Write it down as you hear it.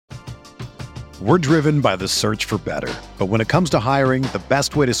We're driven by the search for better. But when it comes to hiring, the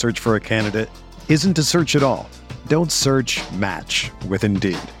best way to search for a candidate isn't to search at all. Don't search, match with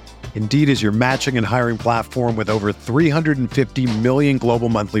Indeed. Indeed is your matching and hiring platform with over 350 million global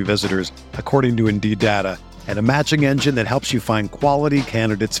monthly visitors, according to Indeed data, and a matching engine that helps you find quality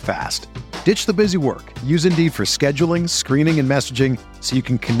candidates fast. Ditch the busy work. Use Indeed for scheduling, screening, and messaging so you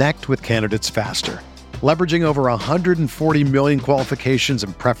can connect with candidates faster. Leveraging over 140 million qualifications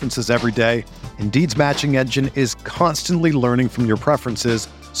and preferences every day, Indeed's matching engine is constantly learning from your preferences,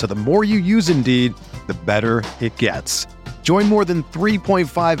 so the more you use Indeed, the better it gets. Join more than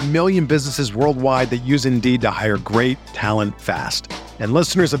 3.5 million businesses worldwide that use Indeed to hire great talent fast. And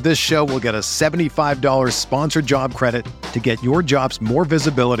listeners of this show will get a $75 sponsored job credit to get your jobs more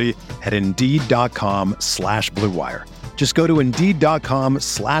visibility at Indeed.com/Blue Wire. Just go to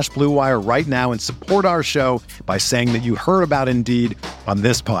Indeed.com/Blue Wire right now and support our show by saying that you heard about Indeed on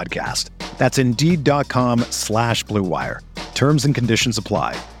this podcast. That's Indeed.com/Blue Wire. Terms and conditions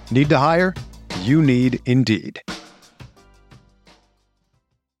apply. Need to hire? You need Indeed.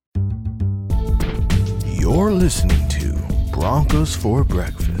 You're listening to Broncos for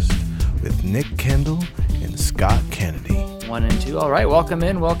Breakfast with Nick Kendall and Scott Kennedy. 1 and 2. All right, welcome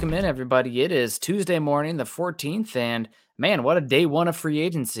in, everybody. It is Tuesday morning, the 14th, and man, what a day one of free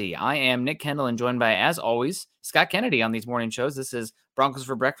agency. I am Nick Kendall and joined by, as always, Scott Kennedy on these morning shows. This is Broncos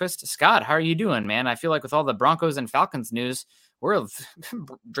for Breakfast. Scott, how are you doing, man? I feel like with all the Broncos and Falcons news, we're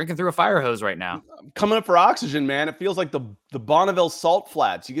drinking through a fire hose right now. Coming up for oxygen, man. It feels like the Bonneville Salt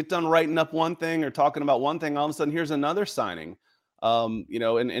Flats. You get done writing up one thing or talking about one thing, all of a sudden here's another signing. And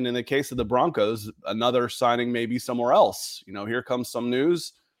in the case of the Broncos, another signing maybe somewhere else. Here comes some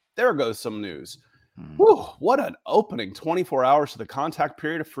news. There goes some news. Whew, what an opening 24 hours to the contact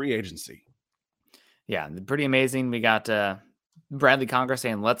period of free agency. Yeah, pretty amazing. We got Bradley Conger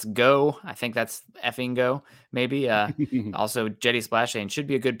saying, let's go. I think that's effing go, maybe. Also, Jetty Splash saying, should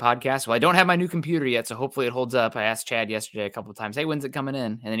be a good podcast. Well, I don't have my new computer yet, so hopefully it holds up. I asked Chad yesterday a couple of times, hey, when's it coming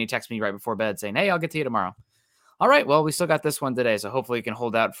in? And then he texted me right before bed saying, hey, I'll get to you tomorrow. All right, well, we still got this one today, so hopefully it can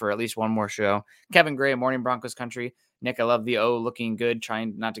hold out for at least one more show. Kevin Gray, Morning Broncos Country. Nick, I love the O looking good,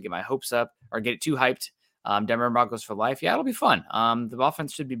 trying not to get my hopes up or get it too hyped. Denver Broncos for life. Yeah, it'll be fun. The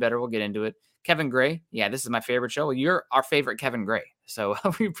offense should be better. We'll get into it. Kevin Gray. Yeah, this is my favorite show. Well, you're our favorite Kevin Gray. So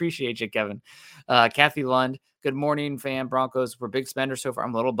we appreciate you, Kevin. Kathy Lund. Good morning, fam. Broncos were big spenders so far.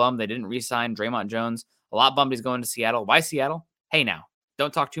 I'm a little bummed they didn't re-sign Draymond Jones. A lot bummed he's going to Seattle. Why Seattle? Hey, now,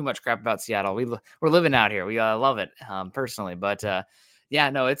 don't talk too much crap about Seattle. We're living out here. We love it personally. But I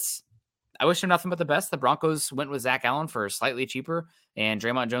wish him nothing but the best. The Broncos went with Zach Allen for slightly cheaper, and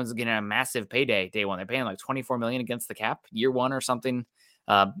Draymond Jones is getting a massive payday day one. They're paying like $24 million against the cap year one or something.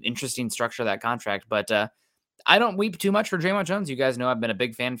 Interesting structure of that contract, but I don't weep too much for Draymond Jones. You guys know I've been a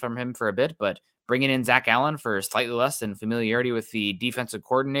big fan from him for a bit, but bringing in Zach Allen for slightly less than familiarity with the defensive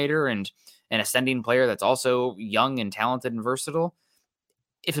coordinator and an ascending player that's also young and talented and versatile.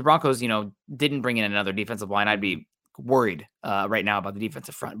 If the Broncos, didn't bring in another defensive line, I'd be worried right now about the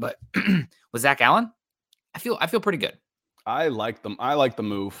defensive front. But with Zach Allen, I feel pretty good. I like them. I like the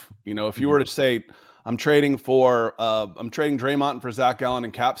move. If you were to say I'm trading Draymond for Zach Allen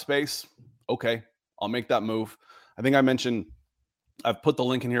in cap space, okay, I'll make that move. I think I mentioned I've put the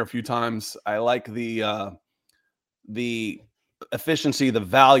link in here a few times. I like the efficiency, the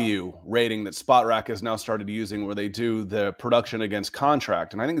value rating that SpotRack has now started using, where they do the production against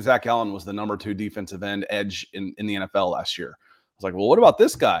contract. And I think Zach Allen was the number 2 defensive end edge in the NFL last year. I was like, well, what about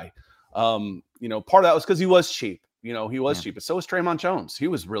this guy? Part of that was because he was cheap. He was cheap, but so was Draymond Jones. He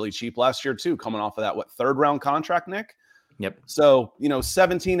was really cheap last year too, coming off of that, third round contract, Nick? Yep. So,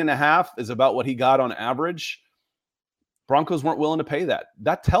 17.5 is about what he got on average. Broncos weren't willing to pay that.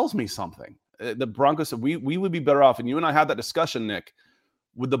 That tells me something. The Broncos said we would be better off, and you and I had that discussion, Nick.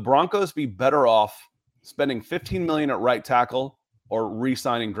 Would the Broncos be better off spending $15 million at right tackle or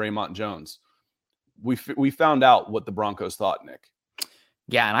re-signing Draymond Jones? We found out what the Broncos thought, Nick.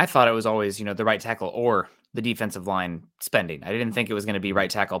 Yeah, and I thought it was always, the right tackle or the defensive line spending. I didn't think it was going to be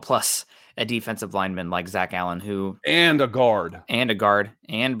right tackle plus a defensive lineman like Zach Allen, and a guard,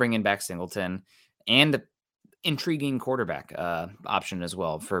 and bringing back Singleton, and intriguing quarterback option as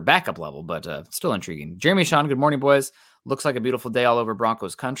well for backup level, but still intriguing. Jeremy Sean, good morning, boys. Looks like a beautiful day all over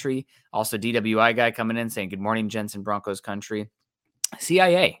Broncos country. Also, DWI guy coming in saying, good morning, gents in Broncos country.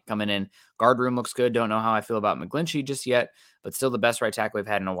 CIA coming in. Guard room looks good. Don't know how I feel about McGlinchey just yet, but still the best right tackle we've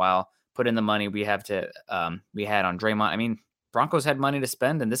had in a while. Put in the money we had on Draymond. I mean, Broncos had money to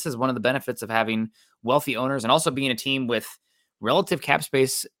spend, and this is one of the benefits of having wealthy owners and also being a team with relative cap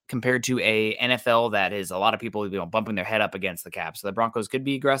space compared to a NFL that is a lot of people, bumping their head up against the cap. So the Broncos could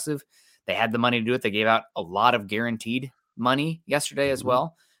be aggressive. They had the money to do it. They gave out a lot of guaranteed money yesterday as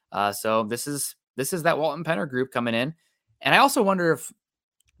well. So this is that Walton Penner group coming in. And I also wonder if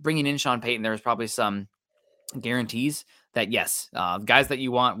bringing in Sean Payton, there's probably some guarantees that, yes, guys that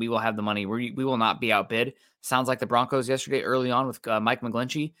you want, we will have the money. We will not be outbid. Sounds like the Broncos yesterday early on with Mike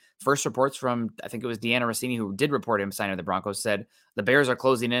McGlinchey. First reports from, I think it was Deanna Rossini, who did report him signing with the Broncos, said the Bears are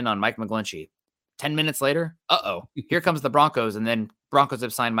closing in on Mike McGlinchey. 10 minutes later, here comes the Broncos. And then Broncos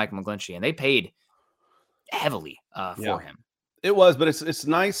have signed Mike McGlinchey, and they paid heavily for him. It was, but it's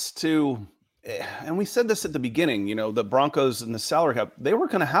nice to, and we said this at the beginning, the Broncos and the salary cap, they were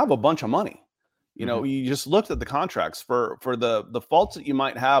going to have a bunch of money. You just looked at the contracts for the faults that you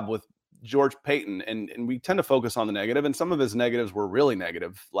might have with George Payton, and we tend to focus on the negative, and some of his negatives were really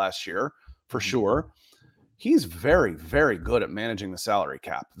negative last year, for sure. He's very, very good at managing the salary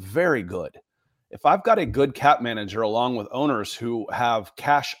cap. Very good. If I've got a good cap manager along with owners who have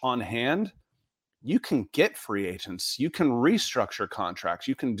cash on hand, you can get free agents. You can restructure contracts.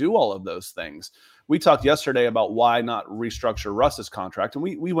 You can do all of those things. We talked yesterday about why not restructure Russ's contract, and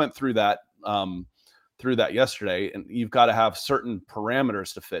we went through that yesterday. And you've got to have certain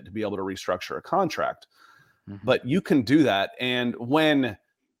parameters to fit to be able to restructure a contract. But you can do that. And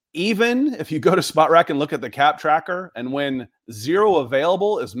even if you go to Spot Rack and look at the cap tracker, and when zero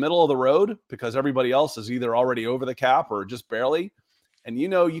available is middle of the road because everybody else is either already over the cap or just barely, and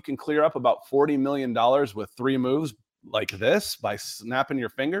you can clear up about $40 million with 3 moves like this by snapping your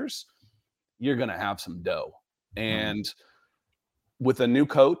fingers, you're going to have some dough. And with a new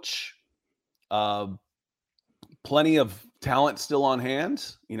coach, plenty of talent still on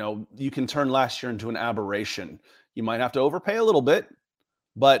hand, you can turn last year into an aberration. You might have to overpay a little bit,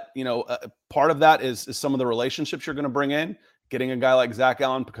 but part of that is some of the relationships you're going to bring in. Getting a guy like Zach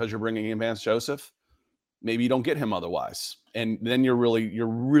Allen because you're bringing in Vance Joseph, maybe you don't get him otherwise, and then you're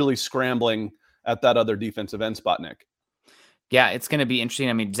really scrambling at that other defensive end spot, Nick. Yeah, it's going to be interesting.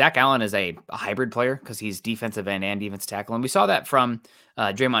 I mean, Zach Allen is a hybrid player because he's defensive end and defensive tackle, and we saw that from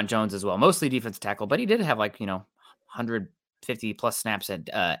Draymond Jones as well. Mostly defensive tackle, but he did have 150 plus snaps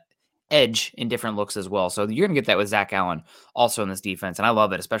at edge in different looks as well. So you're going to get that with Zach Allen also in this defense. And I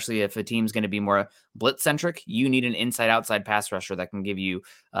love it, especially if a team's going to be more blitz centric. You need an inside outside pass rusher that can give you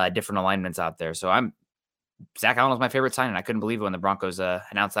different alignments out there. So Zach Allen was my favorite signing. I couldn't believe it when the Broncos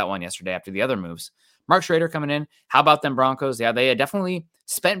announced that one yesterday after the other moves. Mark Schrader coming in. How about them Broncos? Yeah, they definitely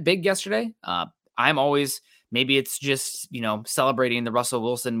spent big yesterday. I'm always, maybe it's just, celebrating the Russell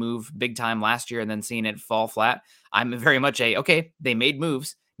Wilson move big time last year and then seeing it fall flat. I'm very much okay, they made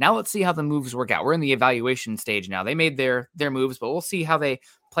moves. Now let's see how the moves work out. We're in the evaluation stage now. They made their moves, but we'll see how they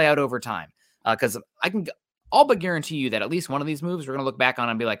play out over time. Because I can all but guarantee you that at least one of these moves we're going to look back on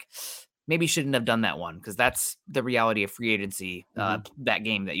and be like, maybe shouldn't have done that one, because that's the reality of free agency, that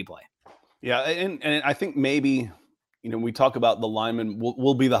game that you play. Yeah, and I think maybe, we talk about the linemen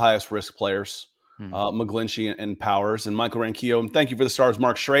will be the highest risk players, McGlinchey and Powers and Michael Ranquillo. And thank you for the stars,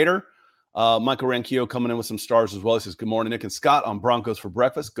 Mark Schrader. Michael Ranquillo coming in with some stars as well. He says, good morning, Nick and Scott on Broncos for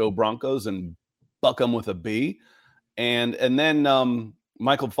breakfast. Go Broncos, and buck them with a B. And then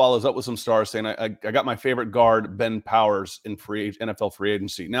Michael follows up with some stars saying, I got my favorite guard, Ben Powers, in NFL free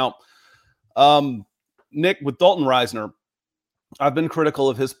agency. Now, Nick, with Dalton Risner, I've been critical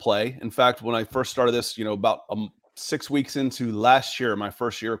of his play. In fact, when I first started this, about 6 weeks into last year, my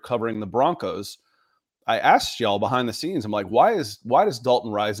first year covering the Broncos, I asked y'all behind the scenes, I'm like, why does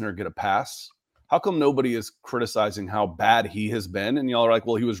Dalton Risner get a pass? How come nobody is criticizing how bad he has been? And y'all are like,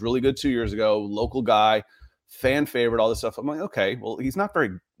 well, he was really good 2 years ago, local guy, fan favorite, all this stuff. I'm like, okay, well, he's not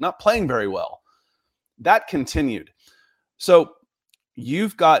playing very well. That continued. So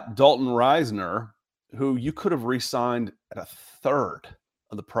you've got Dalton Risner, who you could have re-signed at a third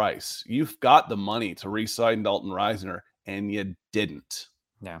of the price. You've got the money to re-sign Dalton Risner, and you didn't.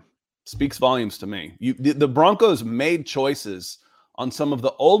 Yeah. Speaks volumes to me. The Broncos made choices on some of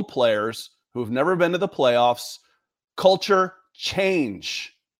the old players who have never been to the playoffs. Culture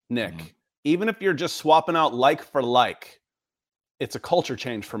change, Nick. Even if you're just swapping out like for like, it's a culture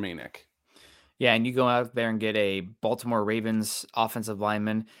change for me, Nick. Yeah, and you go out there and get a Baltimore Ravens offensive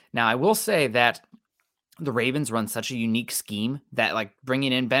lineman. Now, I will say that the Ravens run such a unique scheme that,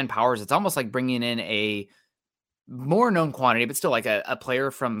 bringing in Ben Powers, it's almost like bringing in a more known quantity, but still a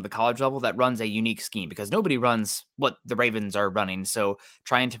player from the college level that runs a unique scheme, because nobody runs what the Ravens are running. So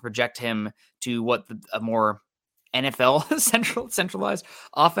trying to project him to what a more NFL centralized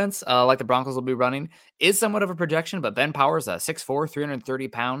offense like the Broncos will be running is somewhat of a projection. But Ben Powers, 6'4", 330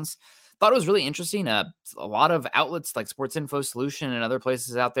 pounds. thought it was really interesting. A lot of outlets like Sports Info Solution and other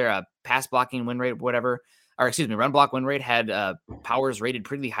places out there, pass blocking win rate, run block win rate had Powers rated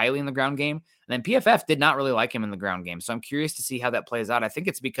pretty highly in the ground game. And then PFF did not really like him in the ground game. So I'm curious to see how that plays out. I think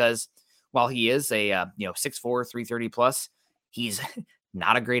it's because while he is a 6'4", 330 plus, he's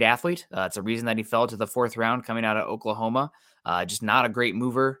not a great athlete. It's a reason that he fell to the 4th round coming out of Oklahoma. Just not a great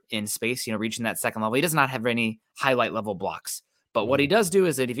mover in space, reaching that second level. He does not have any highlight level blocks. But what he does do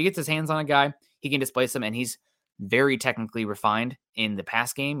is that if he gets his hands on a guy, he can displace him, and he's very technically refined in the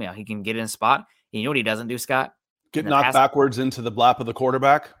pass game. He can get in a spot. And you know what he doesn't do, Scott? Get knocked backwards into the lap of the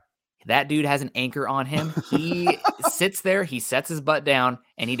quarterback. That dude has an anchor on him. He sits there, he sets his butt down,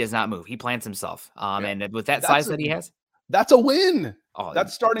 and he does not move. He plants himself. And with that size that he has, that's a win.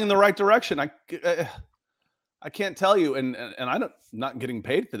 That's starting in the right direction. I can't tell you, and I'm not getting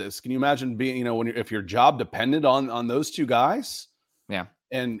paid for this. Can you imagine being, if your job depended on those two guys? Yeah.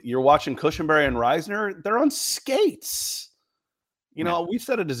 And you're watching Cushenberry and Reisner, they're on skates. We've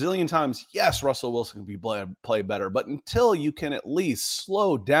said it a zillion times. Yes, Russell Wilson can play better, but until you can at least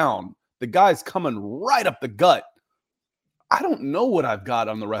slow down the guys coming right up the gut, I don't know what I've got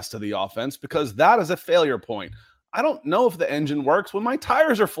on the rest of the offense, because that is a failure point. I don't know if the engine works when my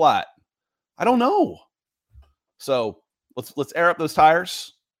tires are flat. I don't know. So let's air up those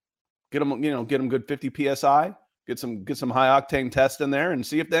tires, get them good 50 psi, get some high octane test in there, and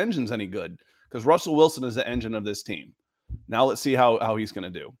see if the engine's any good. Because Russell Wilson is the engine of this team. Now let's see how he's going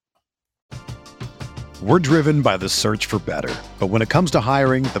to do. We're driven by the search for better, but when it comes to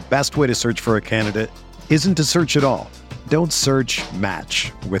hiring, the best way to search for a candidate isn't to search at all. Don't search.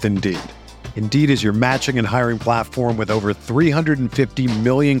 Match with Indeed. Indeed is your matching and hiring platform with over 350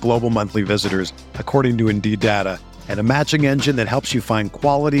 million global monthly visitors, according to Indeed data, and a matching engine that helps you find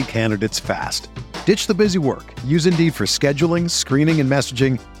quality candidates fast. Ditch the busy work. Use Indeed for scheduling, screening, and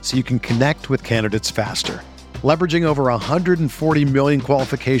messaging so you can connect with candidates faster. Leveraging over 140 million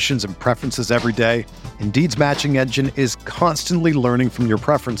qualifications and preferences every day, Indeed's matching engine is constantly learning from your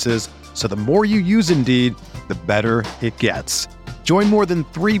preferences, so the more you use Indeed, the better it gets. Join more than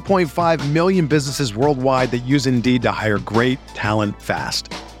 3.5 million businesses worldwide that use Indeed to hire great talent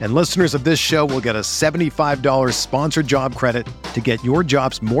fast. And listeners of this show will get a $75 sponsored job credit to get your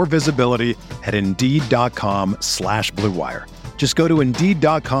jobs more visibility at Indeed.com/Blue Wire. Just go to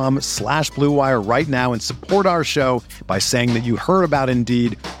Indeed.com/Blue Wire right now and support our show by saying that you heard about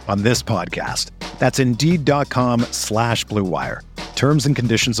Indeed on this podcast. That's Indeed.com/Blue Wire. Terms and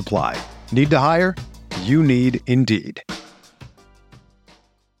conditions apply. Need to hire? You need Indeed.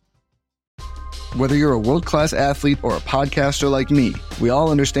 Whether you're a world-class athlete or a podcaster like me, we all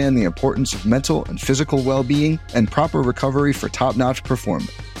understand the importance of mental and physical well-being and proper recovery for top-notch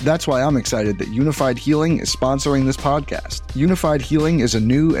performance. That's why I'm excited that Unified Healing is sponsoring this podcast. Unified Healing is a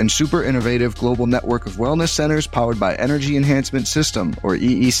new and super innovative global network of wellness centers powered by Energy Enhancement System, or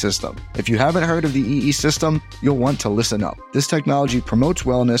EE System. If you haven't heard of the EE System, you'll want to listen up. This technology promotes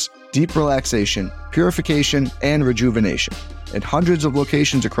wellness, deep relaxation, purification, and rejuvenation. In hundreds of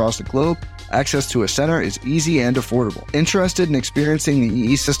locations across the globe, access to a center is easy and affordable. Interested in experiencing the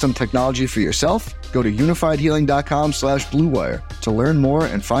EE System technology for yourself? Go to unifiedhealing.com/Blue Wire to learn more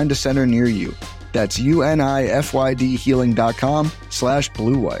and find a center near you. That's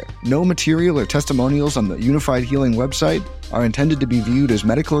UNIFYDhealing.com/Blue Wire. No material or testimonials on the Unified Healing website are intended to be viewed as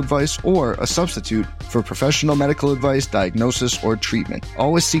medical advice or a substitute for professional medical advice, diagnosis, or treatment.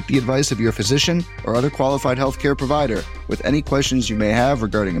 Always seek the advice of your physician or other qualified healthcare provider with any questions you may have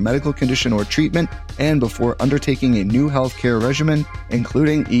regarding a medical condition or treatment and before undertaking a new healthcare regimen,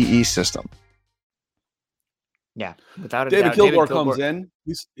 including EE System. Yeah, without a David doubt. Kilgore comes in.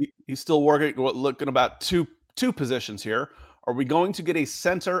 He's still looking about two positions here. Are we going to get a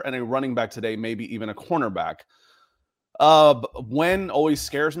center and a running back today, maybe even a cornerback? When always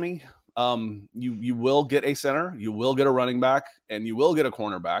scares me. You will get a center, you will get a running back, and you will get a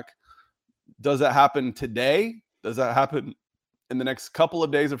cornerback. Does that happen today? Does that happen in the next couple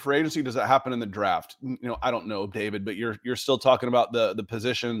of days of free agency? Does that happen in the draft? I don't know, David, but you're still talking about the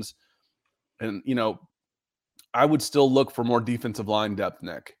positions, and I would still look for more defensive line depth,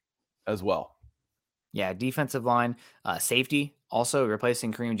 Nick, as well. Yeah, defensive line, safety, also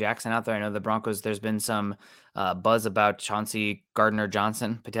replacing Kareem Jackson out there. I know the Broncos, there's been some buzz about Chauncey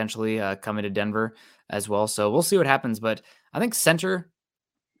Gardner-Johnson potentially coming to Denver as well. So we'll see what happens. But I think center,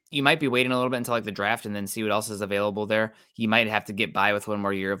 you might be waiting a little bit until like the draft and then see what else is available there. You might have to get by with one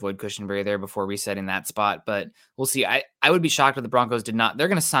more year of Lloyd Cushenberry there before resetting that spot. But we'll see. I would be shocked if the Broncos did not. They're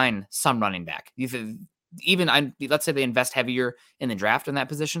going to sign some running back. let's say they invest heavier in the draft in that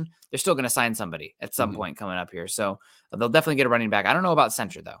position, they're still going to sign somebody at some point coming up here. So they'll definitely get a running back. I don't know about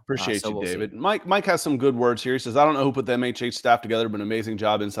center though. Appreciate you, we'll David. see. Mike has some good words here. He says, I don't know who put the MHH staff together, but an amazing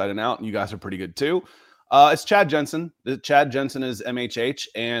job inside and out. And you guys are pretty good too. It's Chad Jensen. Chad Jensen is MHH.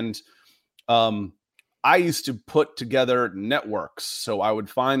 And I used to put together networks. So I would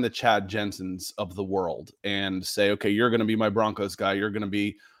find the Chad Jensens of the world and say, okay, you're going to be my Broncos guy. You're going to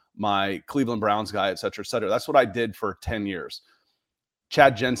be my Cleveland Browns guy, et cetera, et cetera. That's what I did for 10 years.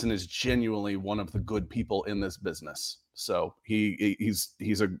 Chad Jensen is genuinely one of the good people in this business. So he's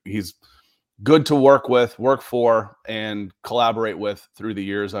good to work with, work for, and collaborate with through the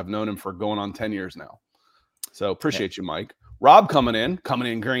years. I've known him for going on 10 years now. So appreciate you, Mike. Rob coming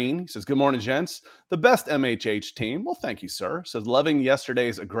in green. He says, good morning, gents. The best MHH team. Well, thank you, sir. Says, loving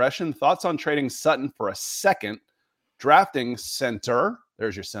yesterday's aggression. Thoughts on trading Sutton for a second, drafting center.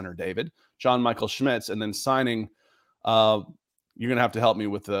 There's your center, David. John Michael Schmitz, and then signing. You're going to have to help me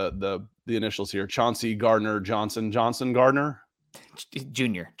with the initials here. Chauncey Gardner Johnson Gardner.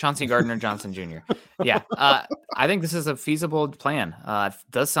 Jr. Chauncey Gardner Johnson Jr. Yeah. I think this is a feasible plan. It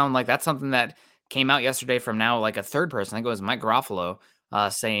does sound like that's something that came out yesterday from now like a third person. I think it was Mike Garofalo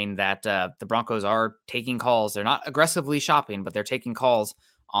saying that the Broncos are taking calls. They're not aggressively shopping, but they're taking calls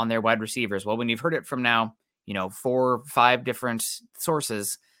on their wide receivers. Well, when you've heard it from now, 4 or 5 different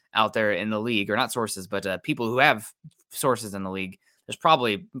sources out there in the league, or not sources, but people who have sources in the league, there's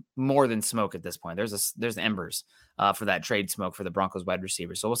probably more than smoke at this point. There's embers for that trade smoke for the Broncos wide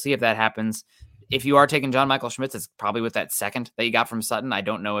receiver. So we'll see if that happens. If you are taking John Michael Schmitz, it's probably with that second that you got from Sutton. I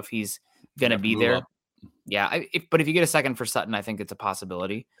don't know if he's going to be there. Up. Yeah. But if you get a second for Sutton, I think it's a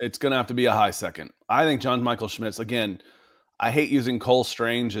possibility. It's going to have to be a high second. I think John Michael Schmitz, again, I hate using Cole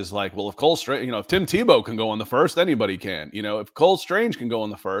Strange as like, well, if Cole Strange, if Tim Tebow can go on the first, anybody can. If Cole Strange can go on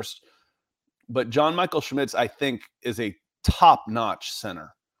the first. But John Michael Schmitz, I think, is a top-notch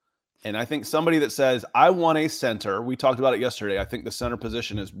center. And I think somebody that says, I want a center, we talked about it yesterday, I think the center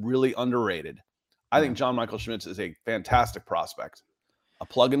position is really underrated. I think John Michael Schmitz is a fantastic prospect, a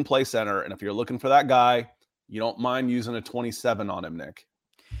plug-and-play center. And if you're looking for that guy, you don't mind using a 27 on him, Nick.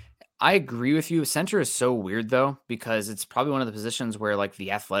 I agree with you. Center is so weird, though, because it's probably one of the positions where like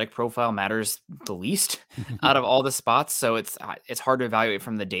the athletic profile matters the least out of all the spots. So it's hard to evaluate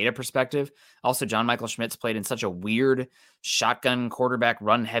from the data perspective. Also, John Michael Schmitz played in such a weird shotgun quarterback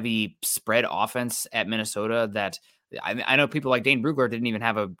run heavy spread offense at Minnesota that I know people like Dane Brugler didn't even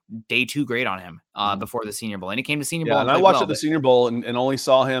have a day 2 grade on him before the Senior Bowl. And he came to Senior Bowl. And I watched at the Senior Bowl and only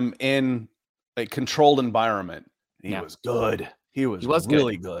saw him in a controlled environment. He was good. He was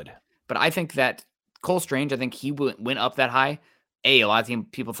really good. But I think that Cole Strange, I think he went up that high. A lot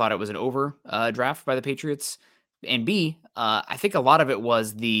of people thought it was an over draft by the Patriots. And B, I think a lot of it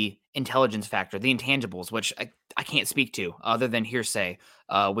was the intelligence factor, the intangibles, which I can't speak to other than hearsay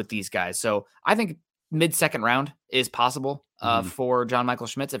with these guys. So I think mid-second round is possible for John Michael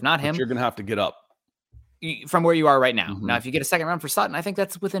Schmitz. If not him, you're going to have to get up from where you are right now. Now, if you get a second round for Sutton, I think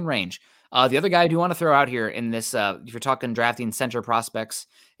that's within range. The other guy I do want to throw out here in this, if you're talking drafting center prospects,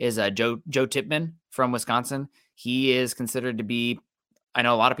 is Joe Tipman from Wisconsin. He is considered to be, I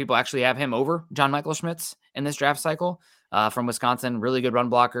know a lot of people actually have him over John Michael Schmitz in this draft cycle from Wisconsin. Really good run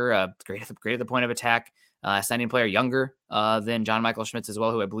blocker, great at the point of attack, ascending player, younger than John Michael Schmitz as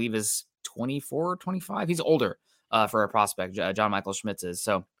well, who I believe is 24, 25. He's older for a prospect, John Michael Schmitz is.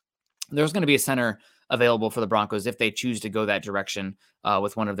 So there's going to be a center available for the Broncos if they choose to go that direction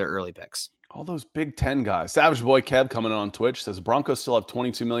with one of their early picks. All those Big Ten guys. Savage Boy Kev coming on Twitch says Broncos still have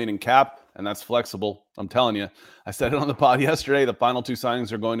 $22 million in cap, and that's flexible. I'm telling you. I said it on the pod yesterday. The final 2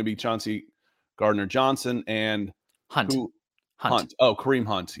 signings are going to be Chauncey Gardner Johnson and Hunt. Hunt. Oh, Kareem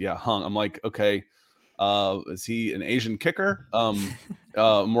Hunt. Yeah, Hunt. I'm like, okay, is he an Asian kicker?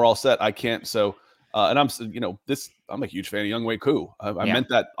 We're all set. I can't. So, and I'm a huge fan of Younghoe Koo. I meant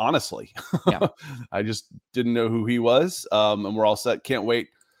that honestly. Yeah. I just didn't know who he was. And we're all set. Can't wait.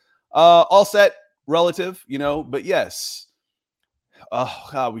 All set relative, but yes. Oh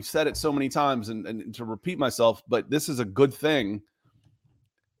God, we've said it so many times and to repeat myself, but this is a good thing.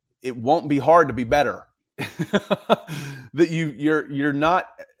 It won't be hard to be better. That you're not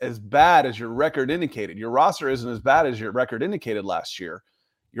as bad as your record indicated. Your roster isn't as bad as your record indicated last year.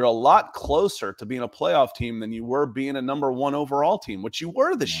 You're a lot closer to being a playoff team than you were being a number 1 overall team, which you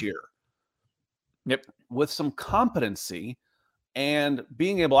were this year. Yep. With some competency and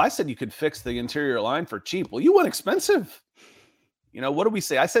being able, I said you could fix the interior line for cheap. Well, you went expensive. What do we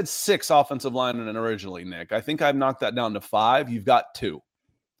say? I said 6 offensive linemen originally, Nick. I think I've knocked that down to 5. You've got 2.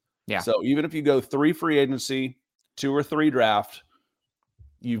 Yeah. So even if you go 3 free agency, 2 or 3 draft,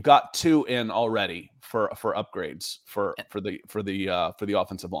 you've got 2 in already for upgrades for the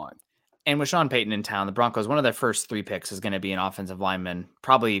offensive line. And with Sean Payton in town, the Broncos, one of their first 3 picks is going to be an offensive lineman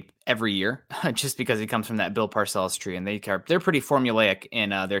probably every year, just because he comes from that Bill Parcells tree, and they're pretty formulaic in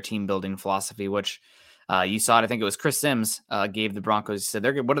their team building philosophy, which you saw it. I think it was Chris Sims gave the Broncos, said,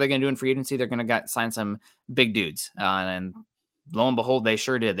 what are they going to do in free agency? They're going to sign some big dudes. And lo and behold, they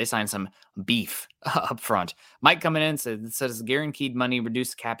sure did. They signed some beef up front. Mike coming in says guaranteed money,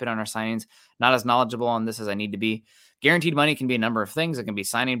 reduced cap hit on our signings. Not as knowledgeable on this as I need to be. Guaranteed money can be a number of things. It can be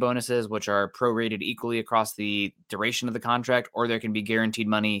signing bonuses, which are prorated equally across the duration of the contract, or there can be guaranteed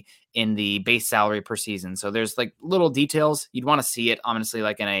money in the base salary per season. So there's like little details. You'd want to see it, honestly,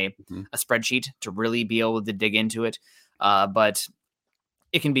 like in a spreadsheet to really be able to dig into it. But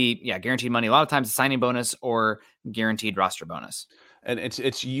it can be, guaranteed money. A lot of times a signing bonus or guaranteed roster bonus. And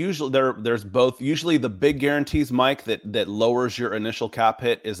it's usually there's both. Usually the big guarantees, Mike, that lowers your initial cap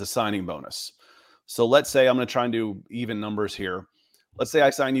hit is a signing bonus. So let's say I'm going to try and do even numbers here. Let's say I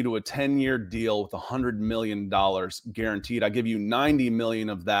sign you to a 10-year deal with $100 million guaranteed. I give you $90 million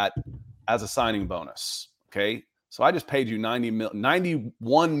of that as a signing bonus. Okay. So I just paid you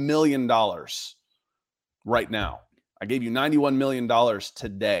 $91 million right now. I gave you $91 million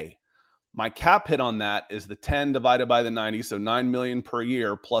today. My cap hit on that is the 10 divided by the 90. So $9 million per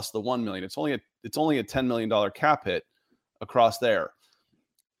year plus the $1 million. It's only a $10 million cap hit across there.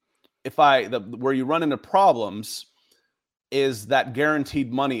 Where you run into problems is that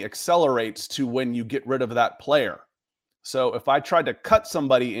guaranteed money accelerates to when you get rid of that player. So if I tried to cut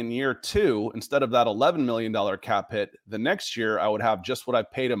somebody in year 2, instead of that $11 million cap hit, the next year I would have just what I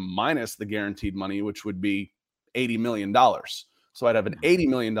paid him minus the guaranteed money, which would be $80 million. So I'd have an $80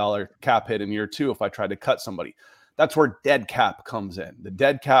 million cap hit in year 2 if I tried to cut somebody. That's where dead cap comes in. The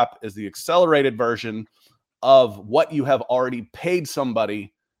dead cap is the accelerated version of what you have already paid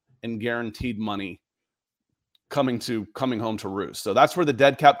somebody in guaranteed money coming home to roost. So that's where the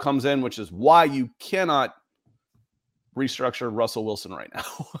dead cap comes in, which is why you cannot restructure Russell Wilson right now.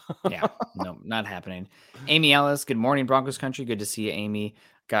 Yeah, no, not happening. Amy Ellis, good morning, Broncos country. Good to see you, Amy.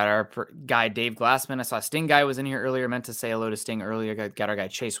 Got our guy, Dave Glassman. I saw Sting guy was in here earlier. Meant to say hello to Sting earlier. Got our guy,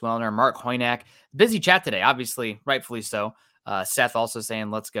 Chase Wellner. Mark Hoynack. Busy chat today, obviously, rightfully so. Seth also saying,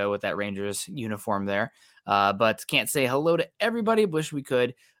 let's go with that Rangers uniform there. But can't say hello to everybody. Wish we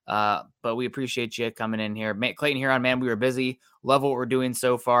could. But we appreciate you coming in here. Clayton here on, man, we were busy. Love what we're doing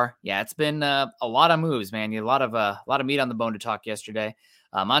so far. Yeah, it's been a lot of moves, man. You had a lot of meat on the bone to talk yesterday.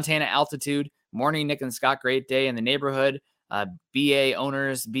 Montana altitude. Morning, Nick and Scott. Great day in the neighborhood. BA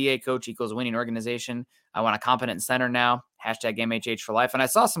owners, BA coach equals winning organization. I want a competent center now. Hashtag MHH for life. And I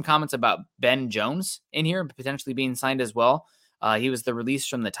saw some comments about Ben Jones in here potentially being signed as well. He was the release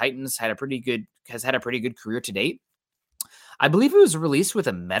from the Titans, has had a pretty good career to date. I believe he was released with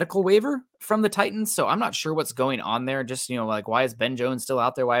a medical waiver from the Titans, so I'm not sure what's going on there. Just, why is Ben Jones still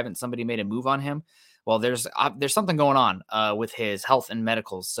out there? Why haven't somebody made a move on him? Well, there's something going on with his health and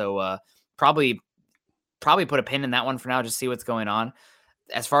medicals, so probably put a pin in that one for now, just see what's going on.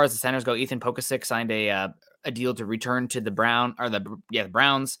 As far as the centers go, Ethan Pokasic signed a deal to return to the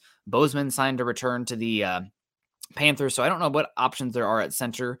Browns. Bozeman signed to return to the Panthers. So I don't know what options there are at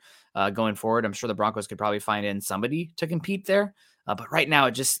center going forward. I'm sure the Broncos could probably find in somebody to compete there. But right now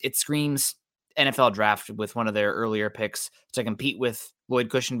it screams NFL draft with one of their earlier picks to compete with Lloyd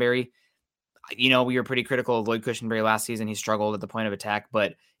Cushenberry. We were pretty critical of Lloyd Cushenberry last season. He struggled at the point of attack,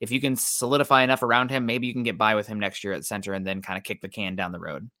 but if you can solidify enough around him, maybe you can get by with him next year at center and then kind of kick the can down the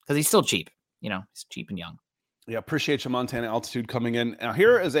road because he's still cheap. He's cheap and young. Yeah, appreciate you, Montana altitude, coming in. Now,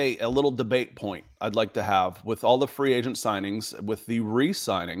 here is a little debate point I'd like to have with all the free agent signings, with the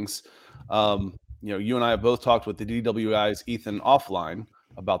re-signings. You and I have both talked with the DWI's Ethan offline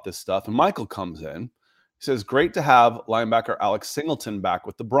about this stuff, and Michael comes in. He says, great to have linebacker Alex Singleton back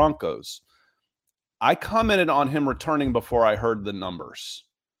with the Broncos. I commented on him returning before I heard the numbers.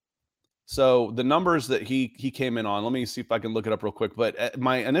 So the numbers that he came in on, let me see if I can look it up real quick. But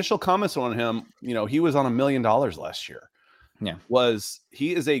my initial comments on him, he was on $1 million last year. Yeah,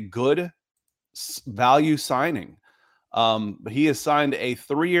 he is a good value signing. He has signed a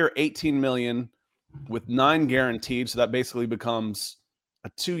 3-year, $18 million with 9 guaranteed. So that basically becomes a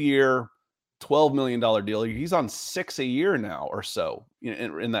 2-year, $12 million deal. He's on 6 a year now or so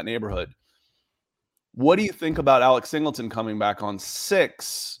in that neighborhood. What do you think about Alex Singleton coming back on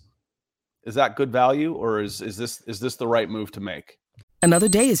 6? Is that good value, or is this the right move to make? Another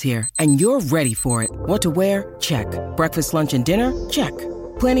day is here, and you're ready for it. What to wear? Check. Breakfast, lunch, and dinner? Check.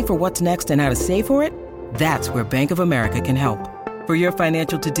 Planning for what's next and how to save for it? That's where Bank of America can help. For your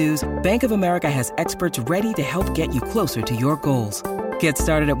financial to-dos, Bank of America has experts ready to help get you closer to your goals. Get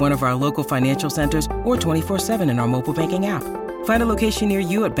started at one of our local financial centers or 24/7 in our mobile banking app. Find a location near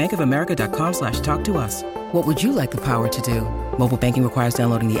you at bankofamerica.com/talktous. What would you like the power to do? Mobile banking requires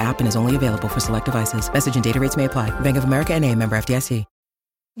downloading the app and is only available for select devices. Message and data rates may apply. Bank of America N.A., member FDIC.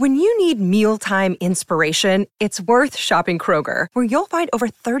 When you need mealtime inspiration, it's worth shopping Kroger, where you'll find over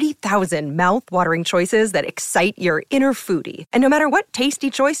 30,000 mouth-watering choices that excite your inner foodie. And no matter what tasty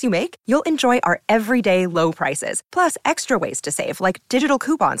choice you make, you'll enjoy our everyday low prices, plus extra ways to save, like digital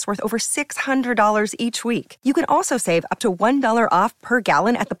coupons worth over $600 each week. You can also save up to $1 off per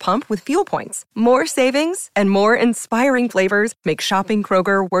gallon at the pump with fuel points. More savings and more inspiring flavors make shopping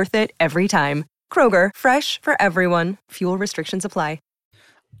Kroger worth it every time. Kroger, fresh for everyone. Fuel restrictions apply.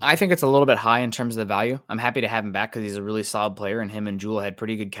 I think it's a little bit high in terms of the value. I'm happy to have him back because he's a really solid player, and him and Jewel had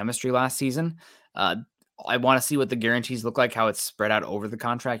pretty good chemistry last season. I want to see what the guarantees look like, how it's spread out over the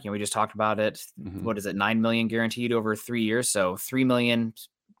contract. We just talked about it. Mm-hmm. What is it? $9 million guaranteed over 3 years. So $3 million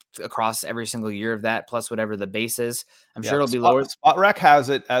across every single year of that, plus whatever the base is. I'm sure it'll be lower. SpotRack has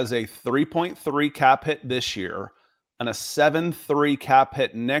it as a 3.3 cap hit this year and a 7.3 cap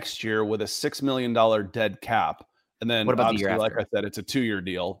hit next year with a $6 million dead cap. And then what about the year after? Like I said, it's a 2-year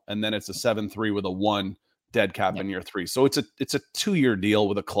deal, and then it's a 7.3 with a 1 dead cap in year 3. So it's a 2-year deal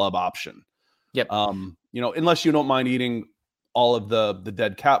with a club option. Yep. Unless you don't mind eating all of the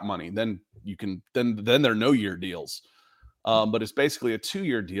dead cap money, then you can. Then there are no year deals. But it's basically a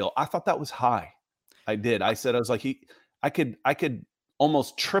 2-year deal. I thought that was high. I did. I was like, I could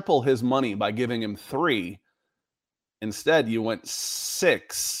almost triple his money by giving him 3. Instead, you went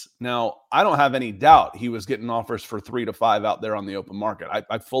 6. Now, I don't have any doubt he was getting offers for 3 to 5 out there on the open market.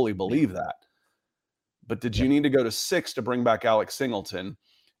 I fully believe that. But did you need to go to 6 to bring back Alex Singleton?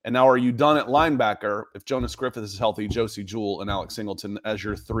 And now are you done at linebacker if Jonas Griffith is healthy, Josie Jewell, and Alex Singleton as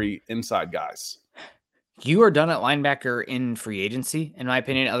your 3 inside guys? You are done at linebacker in free agency, in my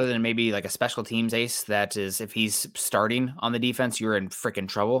opinion, other than maybe like a special teams ace. That is, if he's starting on the defense, you're in freaking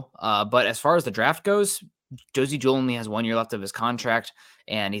trouble. But as far as the draft goes, Josie Jewell only has 1 year left of his contract,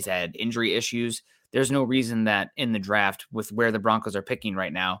 and he's had injury issues. There's no reason that in the draft, with where the Broncos are picking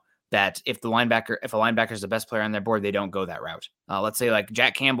right now, that if a linebacker is the best player on their board, they don't go that route. Let's say like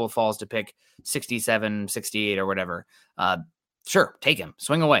Jack Campbell falls to pick 67, 68 or whatever. Sure, take him,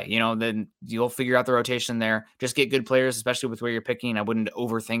 swing away. Then you'll figure out the rotation there. Just get good players, especially with where you're picking. I wouldn't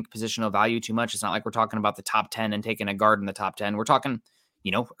overthink positional value too much. It's not like we're talking about the top 10 and taking a guard in the top 10. We're talking,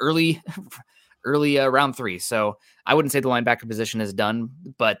 early round 3. So I wouldn't say the linebacker position is done,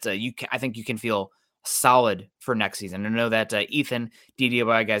 but I think you can feel solid for next season. I know that Ethan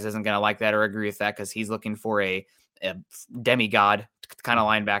DDOI guys isn't going to like that or agree with that because he's looking for a demigod kind of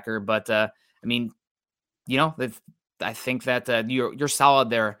linebacker. But I think that you're solid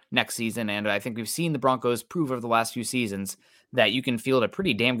there next season. And I think we've seen the Broncos prove over the last few seasons that you can field a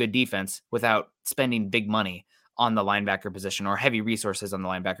pretty damn good defense without spending big money on the linebacker position or heavy resources on the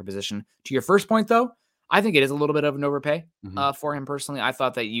linebacker position. To your first point, though, I think it is a little bit of an overpay for him personally. I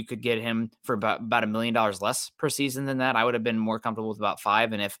thought that you could get him for about $1 million less per season than that. I would have been more comfortable with about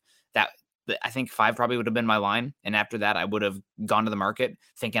 5. And if that, I think 5 probably would have been my line. And after that, I would have gone to the market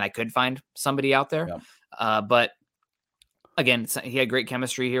thinking I could find somebody out there. Yeah. But again, he had great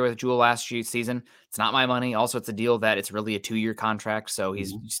chemistry here with Jewell last season. It's not my money. Also, it's a deal that it's really a 2-year contract. So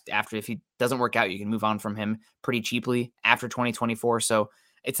he's after, if he doesn't work out, you can move on from him pretty cheaply after 2024. So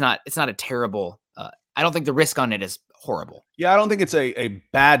it's not a terrible, I don't think the risk on it is horrible. Yeah, I don't think it's a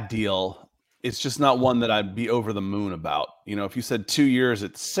bad deal. It's just not one that I'd be over the moon about. If you said 2 years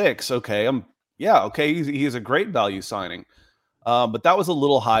at 6, okay, he is a great value signing. But that was a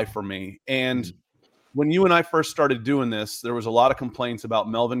little high for me. And when you and I first started doing this, there was a lot of complaints about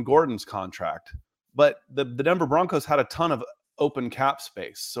Melvin Gordon's contract. But the Denver Broncos had a ton of open cap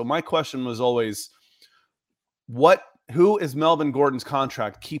space. So my question was always, who is Melvin Gordon's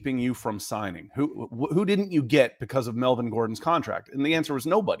contract keeping you from signing? Who didn't you get because of Melvin Gordon's contract? And the answer was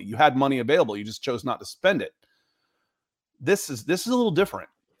nobody. You had money available. You just chose not to spend it. This is a little different.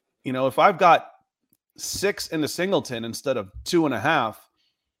 If I've got 6 into Singleton instead of 2.5,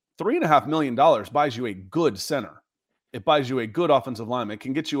 $3.5 million buys you a good center. It buys you a good offensive lineman. It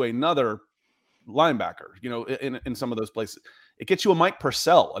can get you another linebacker, in some of those places. It gets you a Mike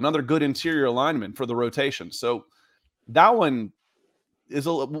Purcell, another good interior lineman for the rotation. So that one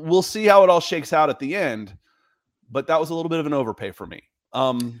we'll see how it all shakes out at the end, but that was a little bit of an overpay for me.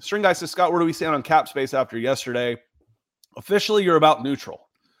 String Guy says, Scott, where do we stand on cap space after yesterday? Officially, you're about neutral.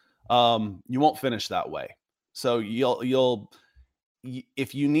 You won't finish that way. So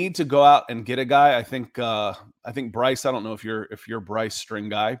if you need to go out and get a guy, I think Bryce, I don't know if you're Bryce String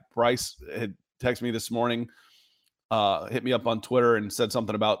Guy. Bryce had texted me this morning. hit me up on Twitter and said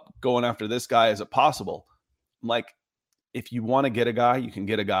something about going after this guy. Is it possible? I'm like, if you want to get a guy, you can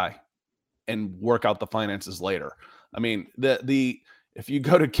get a guy and work out the finances later. I mean, if you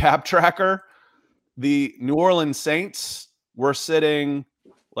go to Cap Tracker, the New Orleans Saints were sitting,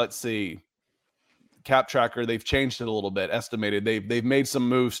 let's see, Cap Tracker, they've changed it a little bit, estimated. They've made some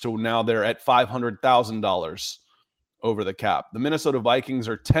moves to now they're at $500,000 over the cap. The Minnesota Vikings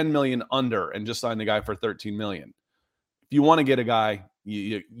are 10 million under and just signed a guy for 13 million. If you want to get a guy,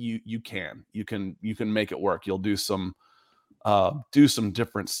 you can make it work. You'll do some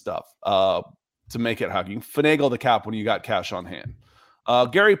different stuff to make it happen. You can finagle the cap when you got cash on hand.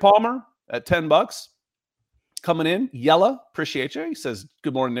 Gary Palmer at $10 coming in. Yella, appreciate you. He says,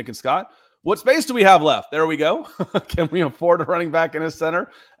 good morning, Nick and Scott. What space do we have left? There we go. Can we afford a running back in his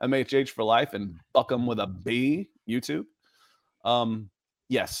center? MHH for life and buck him with a B. YouTube.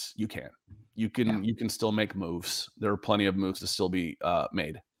 Yes, you can. You can still make moves. There are plenty of moves to still be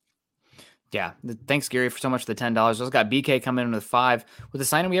made. Yeah. Thanks, Gary, for so much for the $10. Also got BK coming in with 5 with a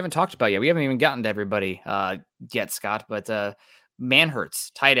signing we haven't talked about yet. We haven't even gotten to everybody yet, Scott, but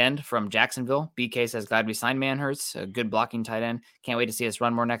Manhertz, tight end from Jacksonville. BK says, glad we signed Manhertz, a good blocking tight end. Can't wait to see us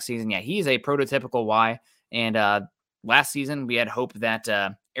run more next season. Yeah, he's a prototypical Y. And last season, we had hope that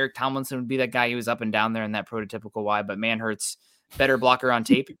Eric Tomlinson would be that guy. He was up and down there in that prototypical Y, but Manhertz, better blocker on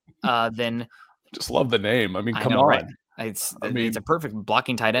tape than... Just love the name. I mean, come on. Right? It's a perfect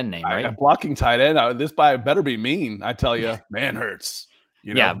blocking tight end name, right? Blocking tight end. This guy better be mean. I tell you, Manhertz.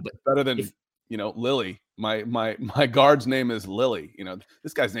 Better than Lily. My guard's name is Lily.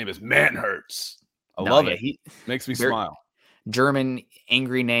 This guy's name is Manhertz. I love it. He makes me smile. German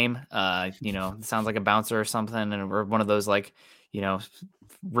angry name. Sounds like a bouncer or something, or one of those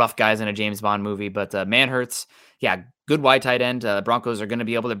rough guys in a James Bond movie. But Manhertz, good wide tight end. Broncos are going to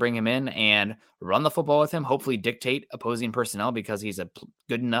be able to bring him in and run the football with him. Hopefully, dictate opposing personnel because he's a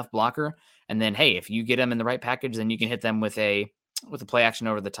good enough blocker. And then, hey, if you get him in the right package, then you can hit them with a play action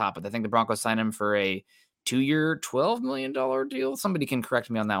over the top. But I think the Broncos signed him for a 2-year, $12 million deal. Somebody can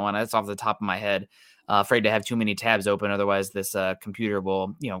correct me on that one. That's off the top of my head. Afraid to have too many tabs open. Otherwise this computer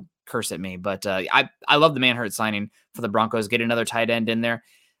will, curse at me. But I love the Manhertz signing for the Broncos. Get another tight end in there.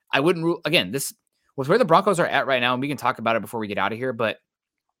 I wouldn't rule again. This was where the Broncos are at right now. And we can talk about it before we get out of here. But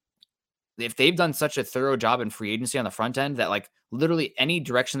if they've done such a thorough job in free agency on the front end that literally any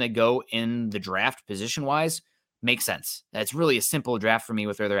direction they go in the draft position wise, makes sense. That's really a simple draft for me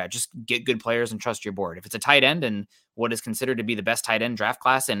with where they're at. Just get good players and trust your board. If it's a tight end and what is considered to be the best tight end draft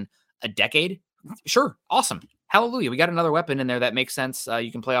class in a decade, sure. Awesome. Hallelujah. We got another weapon in there that makes sense.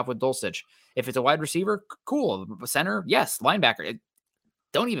 You can play off with Dulcich. If it's a wide receiver, cool. Center, yes. Linebacker. It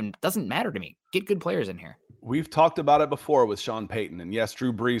doesn't matter to me. Get good players in here. We've talked about it before with Sean Payton. And yes,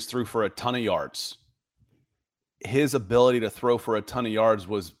 Drew Brees threw for a ton of yards. His ability to throw for a ton of yards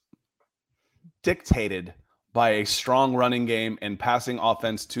was dictated by a strong running game and passing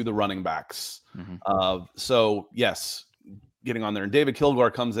offense to the running backs. Mm-hmm. So, yes, getting on there. And David Kilgore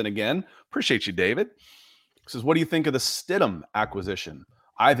comes in again. Appreciate you, David. Says, what do you think of the Stidham acquisition?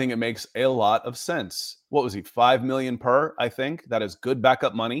 I think it makes a lot of sense. What was he, $5 million per, I think? That is good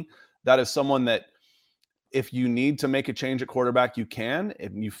backup money. That is someone that if you need to make a change at quarterback, you can.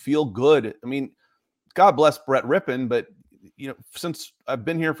 If you feel good. I mean, God bless Brett Rippon, but since I've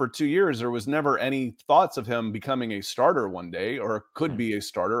been here for 2 years, there was never any thoughts of him becoming a starter one day, or could be a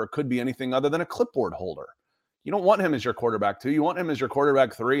starter, or could be anything other than a clipboard holder. You don't want him as your quarterback 2. You want him as your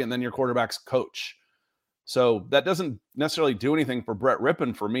quarterback 3, and then your quarterback's coach. So that doesn't necessarily do anything for Brett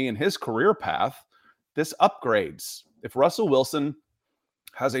Rippon for me in his career path. This upgrades. If Russell Wilson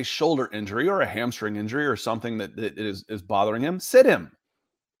has a shoulder injury or a hamstring injury or something that is bothering him, sit him.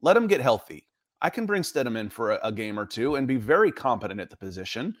 Let him get healthy. I can bring Stidham in for a game or two and be very competent at the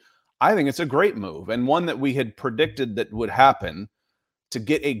position. I think it's a great move, and one that we had predicted that would happen to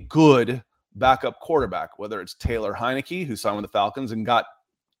get a good backup quarterback, whether it's Taylor Heineke, who signed with the Falcons and got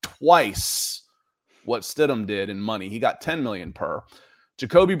twice what Stidham did in money. He got $10 million per.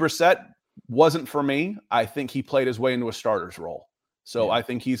 Jacoby Brissett wasn't for me. I think he played his way into a starter's role. So I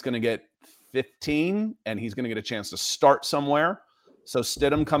think he's going to get 15, and he's going to get a chance to start somewhere. So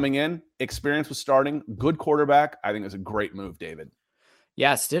Stidham coming in, experience with starting, good quarterback. I think it's a great move, David.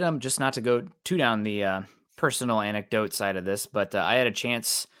 Yeah, Stidham, just not to go too down the personal anecdote side of this, but I had a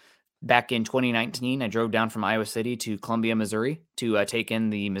chance back in 2019. I drove down from Iowa City to Columbia, Missouri to take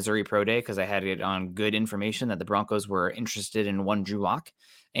in the Missouri Pro Day because I had it on good information that the Broncos were interested in one Drew Lock,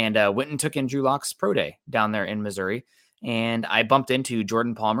 and went and took in Drew Lock's Pro Day down there in Missouri. And I bumped into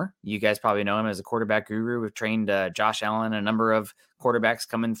Jordan Palmer. You guys probably know him as a quarterback guru. We've trained Josh Allen, a number of quarterbacks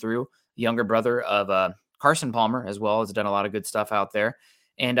coming through. The younger brother of Carson Palmer as well has done a lot of good stuff out there.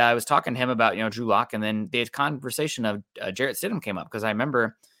 And I was talking to him about, Drew Lock, and then the conversation of Jarrett Stidham came up, because I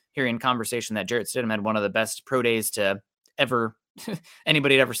remember hearing conversation that Jarrett Stidham had one of the best pro days to ever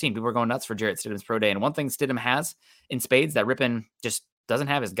anybody had ever seen. People were going nuts for Jarrett Stidham's pro day. And one thing Stidham has in spades that Rypien just doesn't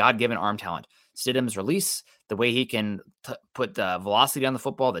have is God-given arm talent. Stidham's release, the way he can put the velocity on the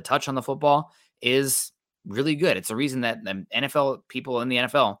football, the touch on the football, is really good. It's the reason that the NFL people in the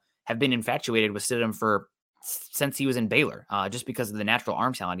NFL have been infatuated with Stidham since he was in Baylor, just because of the natural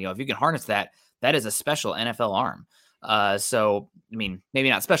arm talent. If you can harness that, that is a special NFL arm. So, I mean, maybe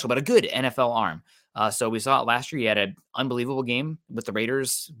not special, but a good NFL arm. So we saw it last year. He had an unbelievable game with the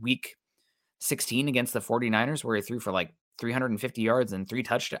Raiders week 16 against the 49ers, where he threw for like 350 yards and 3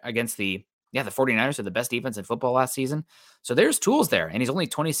 touchdowns against the 49ers are the best defense in football last season. So there's tools there, and he's only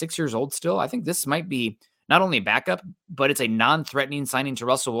 26 years old still. I think this might be not only a backup, but it's a non-threatening signing to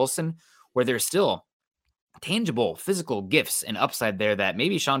Russell Wilson, where there's still tangible physical gifts and upside there that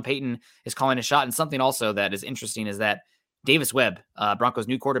maybe Sean Payton is calling a shot. And something also that is interesting is that Davis Webb, Broncos'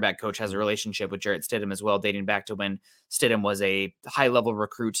 new quarterback coach, has a relationship with Jarrett Stidham as well, dating back to when Stidham was a high-level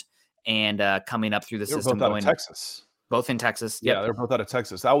recruit and coming up through the system. Both out of Texas. Both in Texas. Yep. Yeah, they're both out of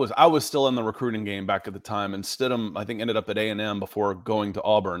Texas. I was still in the recruiting game back at the time, and Stidham, I think, ended up at A&M before going to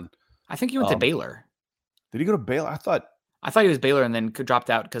Auburn. I think he went to Baylor. Did he go to Baylor? I thought he was Baylor and then dropped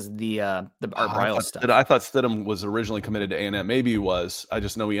out because of the Art Briles stuff. I thought Stidham was originally committed to A&M. Maybe he was. I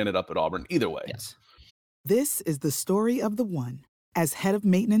just know he ended up at Auburn. Either way. Yes. This is the story of the one. As head of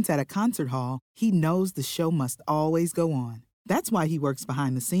maintenance at a concert hall, he knows the show must always go on. That's why he works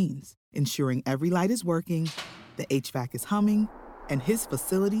behind the scenes, ensuring every light is working, the HVAC is humming, and his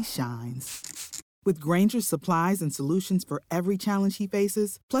facility shines. With Grainger's supplies and solutions for every challenge he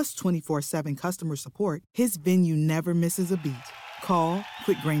faces, plus 24/7 customer support, his venue never misses a beat. Call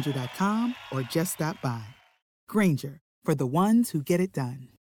quickgrainger.com or just stop by. Grainger, for the ones who get it done.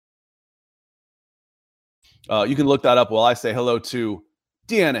 You can look that up while I say hello to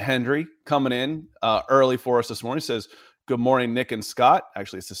Deanna Hendry coming in early for us this morning. Says, good morning, Nick and Scott.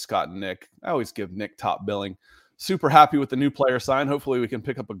 Actually, it's just Scott and Nick. I always give Nick top billing. Super happy with the new player sign. Hopefully we can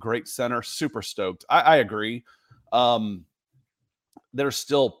pick up a great center. Super stoked. I agree. There's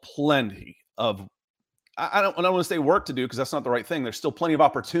still plenty of, I don't want to say work to do, because that's not the right thing. There's still plenty of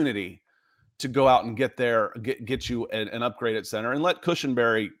opportunity to go out and get you an upgraded center and let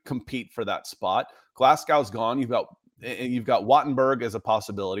Cushenberry compete for that spot. Glasgow's gone. You've got Wattenberg as a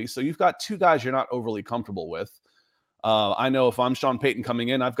possibility. So you've got 2 guys you're not overly comfortable with. I know if I'm Sean Payton coming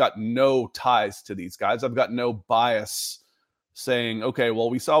in, I've got no ties to these guys. I've got no bias saying, okay,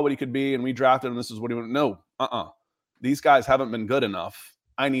 well, we saw what he could be and we drafted him. This is what he went. No, These guys haven't been good enough.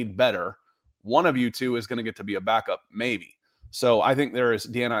 I need better. One of you two is going to get to be a backup, maybe. So I think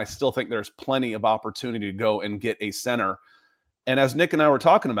Deanna, I still think there's plenty of opportunity to go and get a center. And as Nick and I were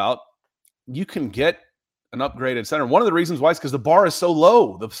talking about, you can get an upgraded center. One of the reasons why is because the bar is so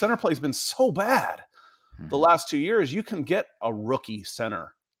low. The center play has been so bad the last 2 years. You can get a rookie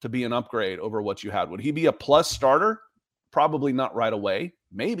center to be an upgrade over what you had. Would he be a plus starter? Probably not right away.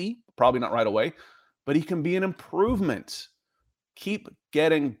 Maybe, probably not right away. But he can be an improvement. Keep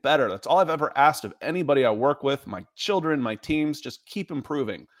getting better. That's all I've ever asked of anybody I work with, my children, my teams. Just keep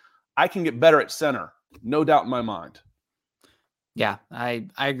improving. I can get better at center. No doubt in my mind. Yeah, I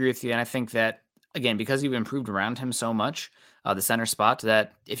agree with you. And I think that, again, because you've improved around him so much, the center spot,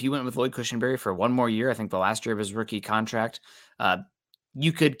 that if you went with Lloyd Cushenberry for one more year, I think the last year of his rookie contract,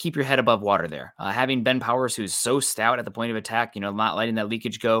 you could keep your head above water there. Having Ben Powers, who's so stout at the point of attack, not letting that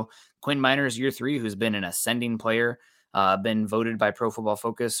leakage go. Quinn Miners, year 3, who's been an ascending player, been voted by Pro Football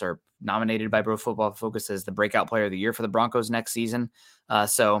Focus or nominated by Pro Football Focus as the breakout player of the year for the Broncos next season.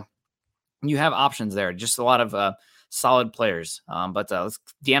 So you have options there. Just a lot of solid players. But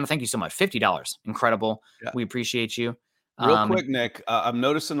Deanna, thank you so much. $50. Incredible. Yeah. We appreciate you. Real quick, Nick, I'm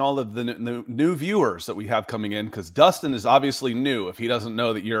noticing all of the new viewers that we have coming in, because Dustin is obviously new. If he doesn't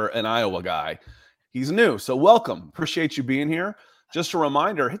know that you're an Iowa guy, he's new. So welcome. Appreciate you being here. Just a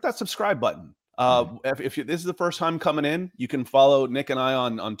reminder, hit that subscribe button. If this is the first time coming in, you can follow Nick and I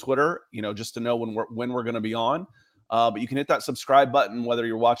on Twitter, just to know when we're going to be on. But you can hit that subscribe button, whether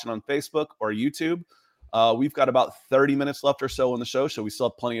you're watching on Facebook or YouTube. We've got about 30 minutes left or so on the show, so we still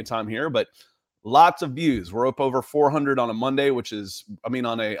have plenty of time here, but lots of views. We're up over 400 on a Monday,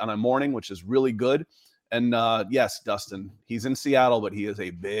 on a morning, which is really good. And yes, Dustin, he's in Seattle, but he is a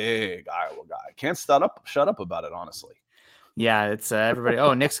big Iowa guy. Can't shut up about it, honestly. Yeah, it's everybody.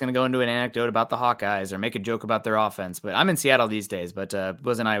 Oh, Nick's going to go into an anecdote about the Hawkeyes or make a joke about their offense. But I'm in Seattle these days, but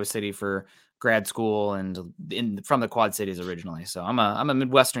was in Iowa City for grad school and from the Quad Cities originally. So I'm a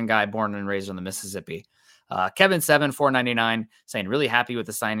Midwestern guy born and raised on the Mississippi. Kevin 7, 499 saying really happy with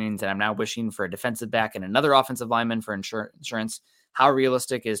the signings, and I'm now wishing for a defensive back and another offensive lineman for insurance. How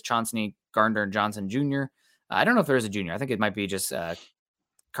realistic is Chauncey Gardner-Johnson Jr.? I don't know if there is a junior. I think it might be just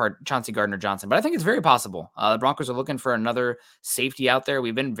Chauncey Gardner-Johnson, but I think it's very possible. The Broncos are looking for another safety out there.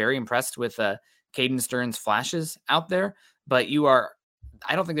 We've been very impressed with Caden Stern's flashes out there, but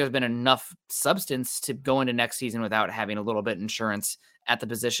I don't think there's been enough substance to go into next season without having a little bit of insurance at the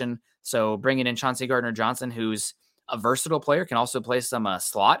position. So bringing in Chauncey Gardner-Johnson, who's a versatile player, can also play some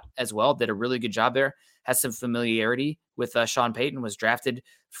slot as well. Did a really good job there. Has some familiarity with Sean Payton, was drafted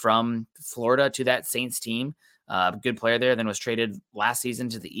from Florida to that Saints team. Good player there, then was traded last season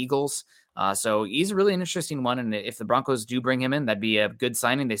to the Eagles. So he's really an interesting one. And if the Broncos do bring him in, that'd be a good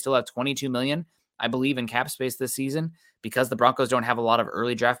signing. They still have $22 million, I believe, in cap space this season. Because the Broncos don't have a lot of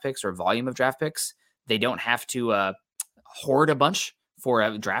early draft picks or volume of draft picks, they don't have to hoard a bunch for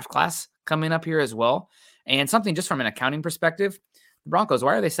a draft class coming up here as well. And something just from an accounting perspective, the Broncos,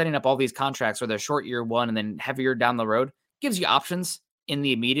 why are they setting up all these contracts where they're short year one and then heavier down the road? Gives you options in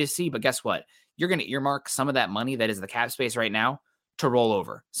the immediacy, but guess what? You're going to earmark some of that money that is the cap space right now to roll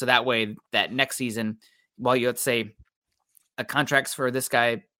over. So that way, that next season, while you, let's say, a contracts for this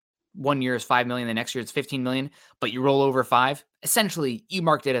guy, 1 year is $5 million, the next year it's $15 million, but you roll over 5, essentially you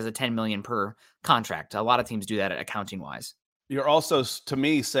marked it as a $10 million per contract. A lot of teams do that accounting wise. You're also, to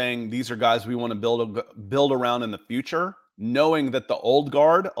me, saying these are guys we want to build around in the future, knowing that the old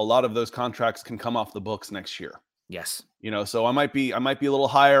guard, a lot of those contracts can come off the books next year. Yes. So I might be a little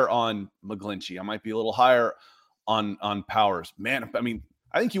higher on McGlinchey. I might be a little higher on Powers. Man, I mean,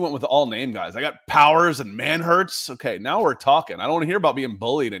 I think you went with the all name guys. I got Powers and Manhurts. Okay, now we're talking. I don't want to hear about being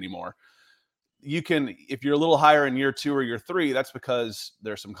bullied anymore. You can, if you're a little higher in year 2 or year 3, that's because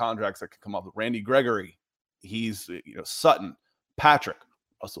there's some contracts that could come up with Randy Gregory. He's, Sutton, Patrick,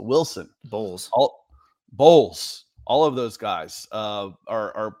 Russell Wilson, Bowles, all of those guys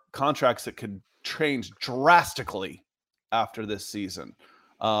are contracts that could change drastically after this season.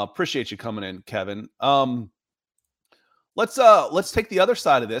 Appreciate you coming in, Kevin. Let's take the other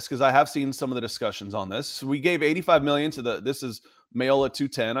side of this, because I have seen some of the discussions on this. So we gave $85 million to this is Mayola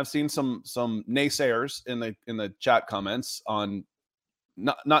 210. I've seen some naysayers in the chat comments on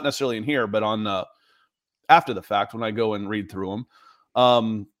not necessarily in here, but on after the fact when I go and read through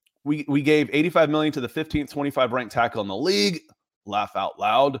them. We gave $85 million to the 15th, 25 ranked tackle in the league. Laugh out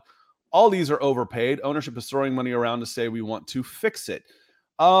loud. All these are overpaid. Ownership is throwing money around to say we want to fix it.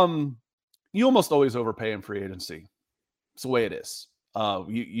 You almost always overpay in free agency. It's the way it is.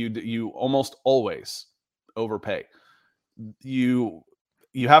 You almost always overpay. You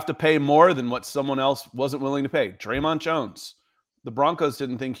have to pay more than what someone else wasn't willing to pay. Draymond Jones, the Broncos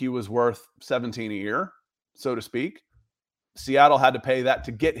didn't think he was worth $17 a year, so to speak. Seattle had to pay that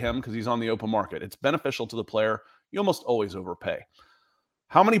to get him because he's on the open market. It's beneficial to the player. You almost always overpay.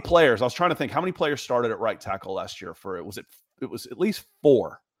 How many players? I was trying to think. How many players started at right tackle last year? It was at least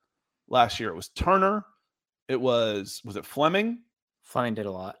 4 last year. It was Turner. Was it Fleming? Fleming did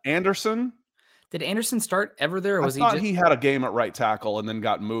a lot. Anderson. Did Anderson start ever there? Or was I thought he had a game at right tackle and then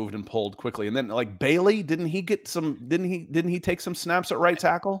got moved and pulled quickly. And then like Bailey, didn't he take some snaps at right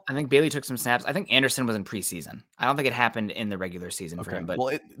tackle? I think Bailey took some snaps. I think Anderson was in preseason. I don't think it happened in the regular season for him.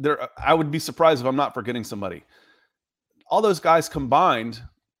 But I would be surprised if I'm not forgetting somebody. All those guys combined,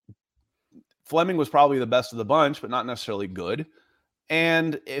 Fleming was probably the best of the bunch, but not necessarily good.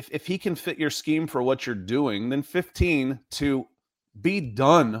 And if he can fit your scheme for what you're doing, then 15 to be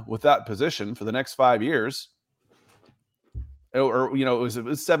done with that position for the next 5 years, or it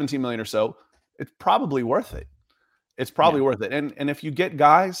was 17 million or so, it's probably worth it. It's probably worth it. And if you get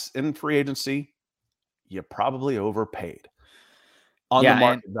guys in free agency, you probably overpaid on the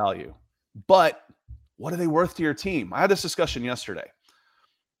market value. But what are they worth to your team? I had this discussion yesterday,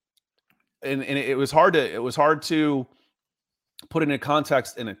 and it was hard to put into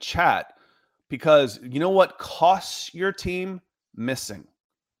context in a chat, because you know what costs your team?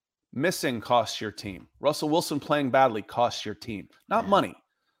 Missing costs your team. Russell Wilson playing badly costs your team, not money.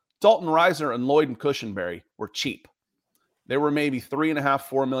 Dalton Risner and Lloyd and Cushenberry were cheap. They were maybe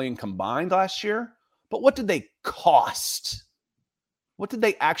 $3.5-4 million combined last year. But what did they cost? What did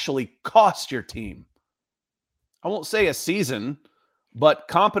they actually cost your team? I won't say a season, but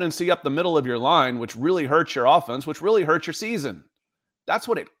competency up the middle of your line, which really hurts your offense, which really hurts your season. That's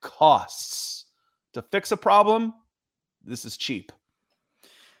what it costs. To fix a problem, this is cheap.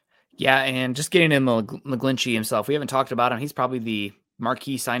 Yeah, and just getting in McGlinchey himself, we haven't talked about him. He's probably the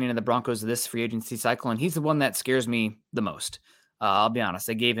marquee signing of the Broncos this free agency cycle, and he's the one that scares me the most. I'll be honest.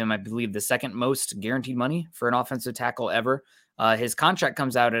 They gave him, I believe, the second most guaranteed money for an offensive tackle ever. His contract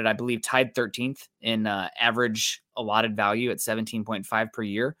comes out at, I believe, tied 13th in average allotted value at 17.5 per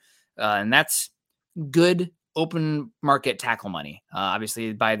year. And that's good open market tackle money.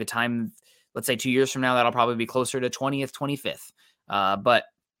 Obviously, by the time, let's say 2 years from now, that'll probably be closer to 20th, 25th. But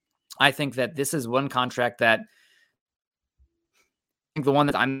I think that this is one contract that I think the one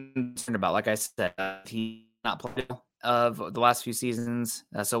that I'm concerned about, like I said, he's not played of the last few seasons.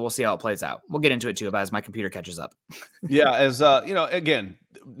 So we'll see how it plays out. We'll get into it too as my computer catches up. Yeah. As again,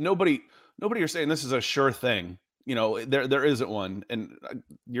 nobody are saying this is a sure thing. There isn't one. And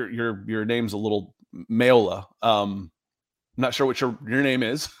your name's a little Mayola. I'm not sure what your name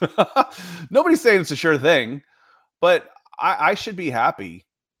is. Nobody's saying it's a sure thing, but I should be happy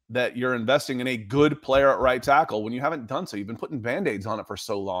that you're investing in a good player at right tackle when you haven't done so. You've been putting Band-Aids on it for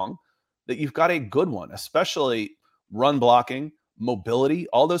so long that you've got a good one, especially run blocking, mobility,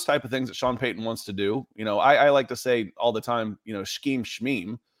 all those type of things that Sean Payton wants to do. I like to say all the time, scheme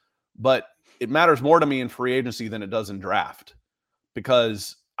schmeem, but it matters more to me in free agency than it does in draft,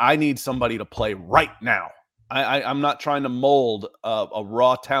 because I need somebody to play right now. I'm not trying to mold a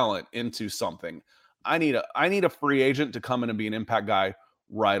raw talent into something. I need a free agent to come in and be an impact guy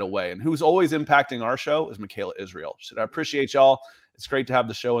right away. And who's always impacting our show is Michaela Israel. So I appreciate y'all. It's great to have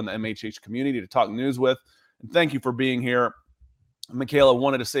the show in the MHH community to talk news with. And thank you for being here. Michaela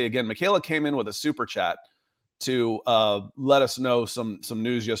wanted to say again, Michaela came in with a super chat to let us know some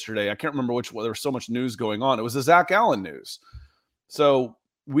news yesterday. I can't remember which one. There was so much news going on. It was the Zach Allen news. So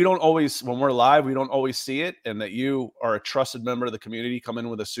we don't always, when we're live, we don't always see it. And that you are a trusted member of the community, come in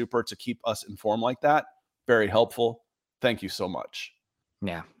with a super to keep us informed like that. Very helpful. Thank you so much.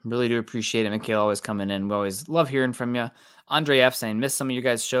 Yeah, really do appreciate it. Michaela always coming in. We always love hearing from you. Andre F saying, missed some of you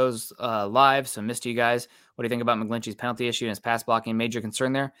guys' shows live, so missed you guys. What do you think about McGlinchey's penalty issue and his pass blocking? Major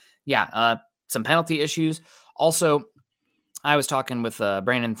concern there? Yeah, some penalty issues. Also, I was talking with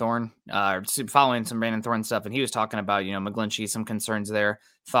Brandon Thorne, following some Brandon Thorne stuff, and he was talking about, McGlinchey, some concerns there.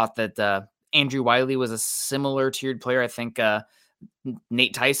 Thought that Andrew Wiley was a similar tiered player. I think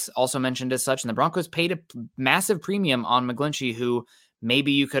Nate Tice also mentioned as such, and the Broncos paid a massive premium on McGlinchey, who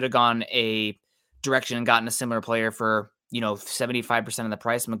maybe you could have gone a direction and gotten a similar player for, 75% of the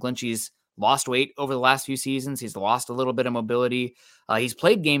price. McGlinchey's lost weight over the last few seasons. He's lost a little bit of mobility. He's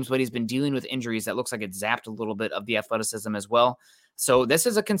played games, but he's been dealing with injuries that looks like it zapped a little bit of the athleticism as well. So this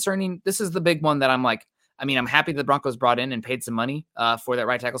is the big one that I'm like, I'm happy the Broncos brought in and paid some money for that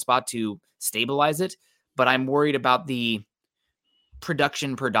right tackle spot to stabilize it, but I'm worried about the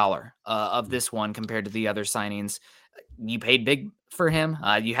production per dollar of this one compared to the other signings. You paid big for him.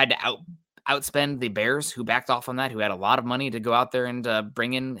 You had to outspend the Bears, who backed off on that, who had a lot of money to go out there and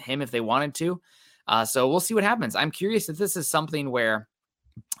bring in him if they wanted to. So we'll see what happens. I'm curious if this is something where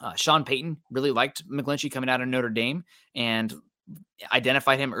Sean Payton really liked McGlinchey coming out of Notre Dame and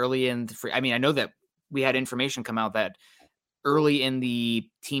identified him early in the I know that we had information come out that early in the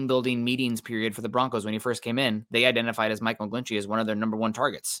team building meetings period for the Broncos, when he first came in, they identified as Mike McGlinchey as one of their number one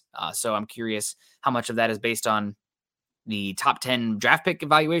targets. So I'm curious how much of that is based on the top 10 draft pick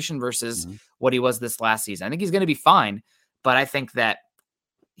evaluation versus what he was this last season. I think he's going to be fine, but I think that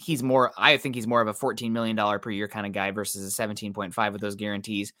he's more of a $14 million per year kind of guy versus a 17.5 with those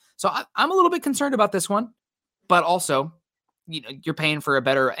guarantees. So I'm a little bit concerned about this one, but also, you're paying for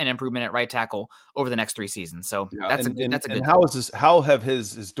an improvement at right tackle over the next 3 seasons. So that's a good. How have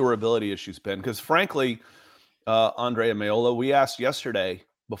his durability issues been? Because frankly, Andre and Mayola, we asked yesterday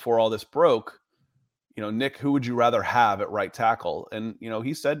before all this broke, Nick, who would you rather have at right tackle? And,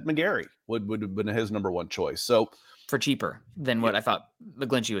 he said McGarry would have been his number one choice. So for cheaper than what I thought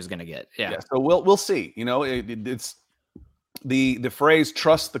McGlinchey was going to get. Yeah. So we'll see. It's the phrase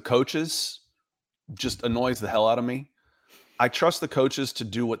 "trust the coaches" just annoys the hell out of me. I trust the coaches to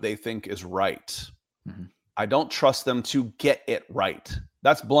do what they think is right. Mm-hmm. I don't trust them to get it right.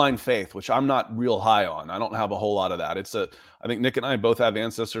 That's blind faith, which I'm not real high on. I don't have a whole lot of that. I think Nick and I both have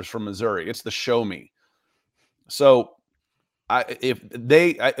ancestors from Missouri. It's the show me. So I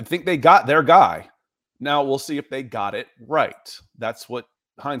think they got their guy. Now we'll see if they got it right. That's what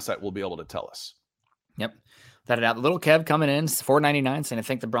hindsight will be able to tell us. Yep. That out. Little Kev coming in, $4.99, saying I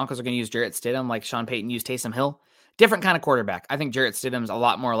think the Broncos are going to use Jarrett Stidham like Sean Payton used Taysom Hill. Different kind of quarterback. I think Jarrett Stidham's a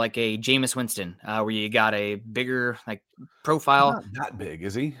lot more like a Jameis Winston, where you got a bigger profile. Not that big,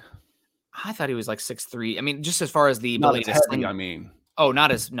 is he? I thought he was like 6'3". Just as far as the ability to sling.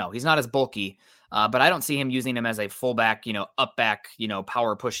 He's not as bulky. But I don't see him using him as a fullback, up back,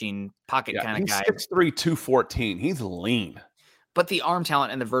 power pushing pocket kind of guy. He's 6'3", 214. He's lean. But the arm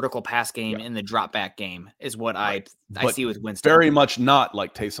talent and the vertical pass game in the drop back game is what I see with Winston. Very much not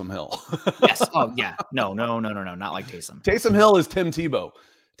like Taysom Hill. Yes. Oh, yeah. No. Not like Taysom. Taysom Hill is Tim Tebow.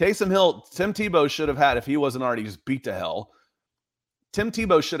 Tim Tebow should have had, if he wasn't already just beat to hell, Tim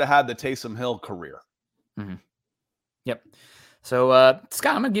Tebow should have had the Taysom Hill career. Mm-hmm. Yep. So,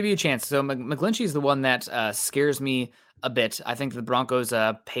 Scott, I'm going to give you a chance. So McGlinchey is the one that scares me a bit. I think the Broncos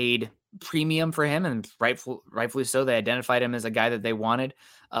paid premium for him, and rightfully so. They identified him as a guy that they wanted.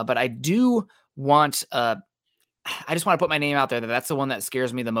 But I do want I just want to put my name out there that's the one that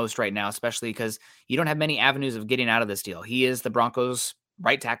scares me the most right now, especially because you don't have many avenues of getting out of this deal. He is the Broncos'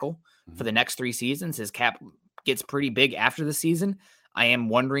 right tackle for the next 3 seasons. His cap gets pretty big after the season. I am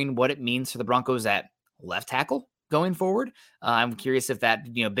wondering what it means for the Broncos at left tackle going forward. I'm curious if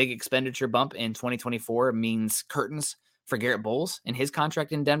that big expenditure bump in 2024 means curtains for Garrett Bowles in his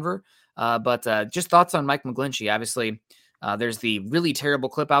contract in Denver. But just thoughts on Mike McGlinchey. Obviously, there's the really terrible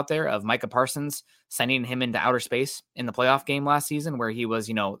clip out there of Micah Parsons sending him into outer space in the playoff game last season, where he was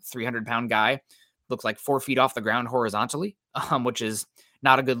 300-pound guy, looked like 4 feet off the ground horizontally, which is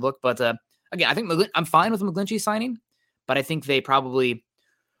not a good look. But again, I think I'm fine with McGlinchey signing, but I think they probably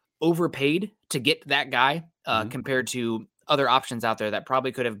overpaid to get that guy compared to other options out there that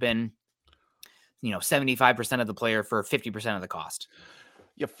probably could have been 75% of the player for 50% of the cost.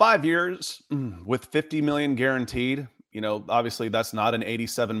 Yeah, 5 years with $50 million guaranteed. Obviously that's not an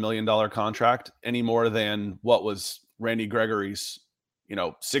 $87 million contract any more than what was Randy Gregory's,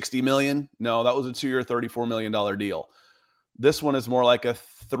 $60 million. No, that was a 2-year, $34 million deal. This one is more like a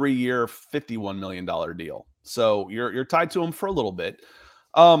 3-year, $51 million deal. So you're tied to him for a little bit.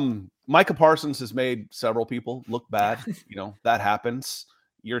 Micah Parsons has made several people look bad. That happens.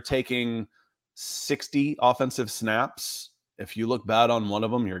 You're taking 60 offensive snaps. If you look bad on one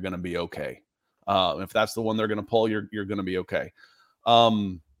of them, you're going to be okay. If that's the one they're going to pull, you're going to be okay.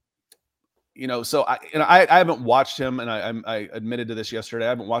 So I haven't watched him, and I admitted to this yesterday. I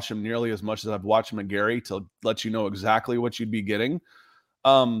haven't watched him nearly as much as I've watched McGarry to let you know exactly what you'd be getting.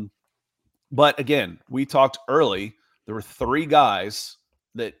 But again, we talked early. There were 3 guys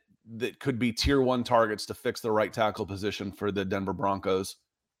that could be tier 1 targets to fix the right tackle position for the Denver Broncos,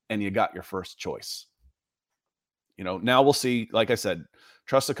 and you got your first choice. Now we'll see. Like I said,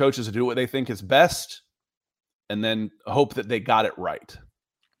 trust the coaches to do what they think is best, and then hope that they got it right.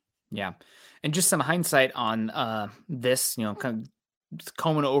 Yeah. And just some hindsight on this, kind of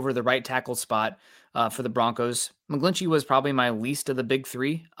combing over the right tackle spot for the Broncos. McGlinchey was probably my least of the big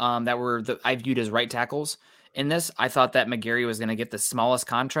 3 that I viewed as right tackles. In this, I thought that McGarry was going to get the smallest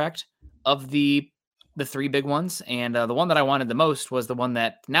contract of the 3 big ones. And the one that I wanted the most was the one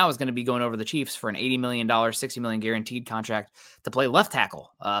that now is going to be going over the Chiefs for an $80 million, $60 million guaranteed contract to play left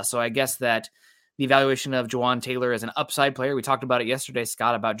tackle. So I guess that the evaluation of Jawan Taylor as an upside player, we talked about it yesterday,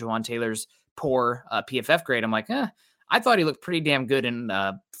 Scott, about Jawan Taylor's poor PFF grade. I'm like, I thought he looked pretty damn good and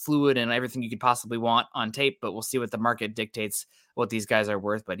fluid and everything you could possibly want on tape, but we'll see what the market dictates what these guys are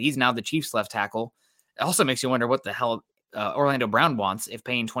worth. But he's now the Chiefs left tackle. It also makes you wonder what the hell Orlando Brown wants if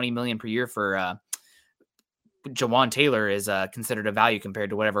paying $20 million per year for Jawan Taylor is considered a value compared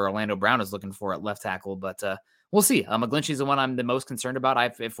to whatever Orlando Brown is looking for at left tackle. But we'll see. McGlinchey is the one I'm the most concerned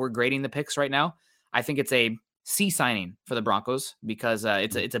about. If we're grading the picks right now, I think it's a C signing for the Broncos because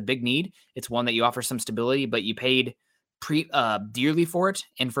it's a big need. It's one that you offer some stability, but you paid dearly for it.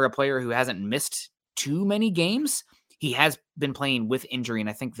 And for a player who hasn't missed too many games, he has been playing with injury, and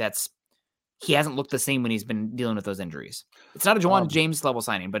I think he hasn't looked the same when he's been dealing with those injuries. It's not a Jawan James level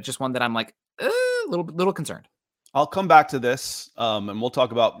signing, but just one that I'm like a little concerned. I'll come back to this, and we'll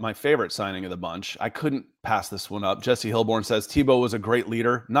talk about my favorite signing of the bunch. I couldn't pass this one up. Jesse Hilborn says Tebow was a great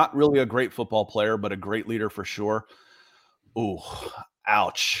leader, not really a great football player, but a great leader for sure. Ooh,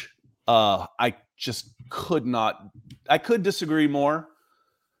 ouch. I just I could disagree more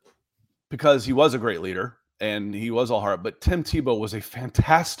because he was a great leader and he was all heart, but Tim Tebow was a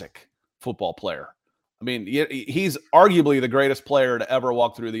fantastic football player. I mean, he's arguably the greatest player to ever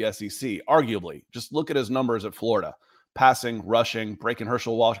walk through the SEC. Arguably. Just look at his numbers at Florida. Passing, rushing, breaking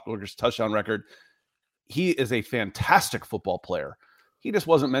Herschel Walker's touchdown record. He is a fantastic football player. He just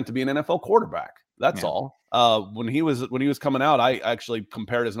wasn't meant to be an NFL quarterback. That's all. When he was coming out, I actually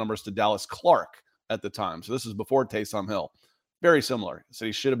compared his numbers to Dallas Clark at the time. So this is before Taysom Hill. Very similar. So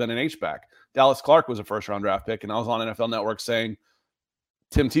he should have been an H-back. Dallas Clark was a first-round draft pick, and I was on NFL Network saying,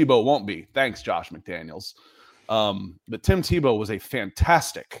 Tim Tebow won't be. Thanks, Josh McDaniels. But Tim Tebow was a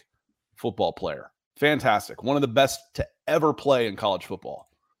fantastic football player. Fantastic. One of the best to ever play in college football.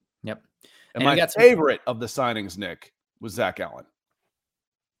 Yep. And my favorite of the signings, Nick, was Zach Allen.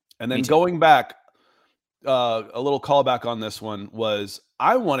 And then going back, a little callback on this one was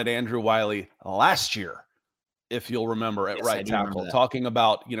I wanted Andrew Wiley last year, if you'll remember, at right tackle, talking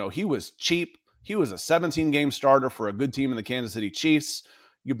about, he was cheap. He was a 17-game starter for a good team in the Kansas City Chiefs.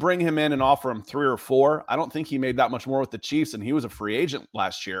 You bring him in and offer him 3 or 4. I don't think he made that much more with the Chiefs, and he was a free agent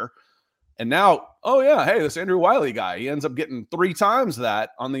last year. And now, oh yeah, hey, this Andrew Wiley guy, he ends up getting 3 times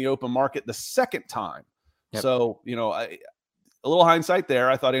that on the open market the second time. Yep. So, a little hindsight there.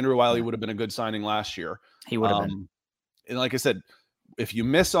 I thought Andrew Wiley would have been a good signing last year. He would have been. And like I said, if you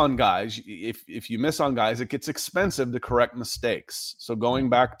miss on guys, it gets expensive to correct mistakes. So going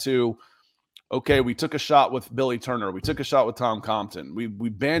back to, okay, we took a shot with Billy Turner. We took a shot with Tom Compton. We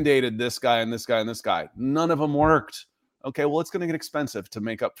Band-Aided this guy and this guy and this guy. None of them worked. Okay, well, it's going to get expensive to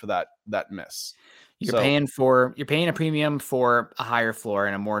make up for that miss. You're paying a premium for a higher floor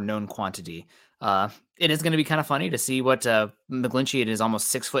and a more known quantity. It is going to be kind of funny to see what McGlinchey at his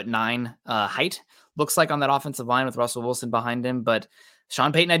almost 6'9" height looks like on that offensive line with Russell Wilson behind him. But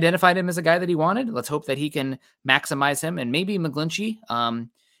Sean Payton identified him as a guy that he wanted. Let's hope that he can maximize him. And maybe McGlinchey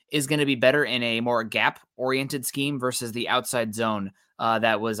is going to be better in a more gap-oriented scheme versus the outside zone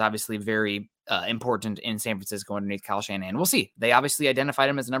that was obviously very important in San Francisco underneath Kyle Shanahan. We'll see. They obviously identified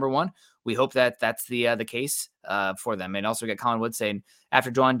him as number 1. We hope that that's the case for them. And also we got Colin Wood saying,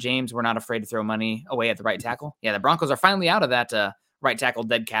 after Juwan James, we're not afraid to throw money away at the right tackle. Yeah, the Broncos are finally out of that right tackle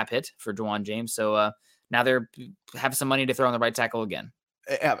dead cap hit for Juwan James. So now they're have some money to throw on the right tackle again.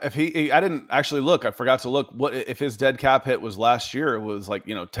 If I didn't actually look, I forgot to look. What if his dead cap hit was last year? It was like,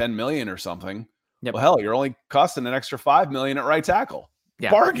 $10 million or something. Yep. Well, hell, you're only costing an extra $5 million at right tackle.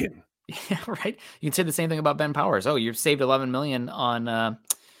 Yeah. Bargain. Yeah, right. You can say the same thing about Ben Powers. Oh, you've saved $11 million on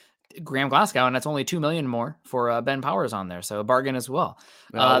Graham Glasgow, and that's only $2 million more for Ben Powers on there. So a bargain as well.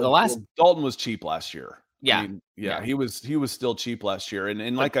 Dalton was cheap last year. Yeah. I mean, he was still cheap last year.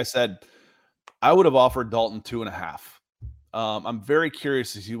 And like I said, I would have offered Dalton 2.5. I'm very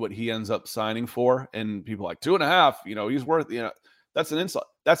curious to see what he ends up signing for. And people are like 2.5, he's worth, that's an insult.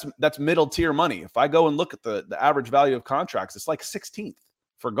 That's middle tier money. If I go and look at the average value of contracts, it's like 16th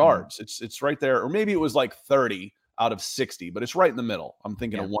for guards. It's right there. Or maybe it was like 30 out of 60, but it's right in the middle. I'm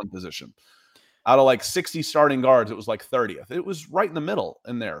thinking of one position. Out of like 60 starting guards, it was like 30th. It was right in the middle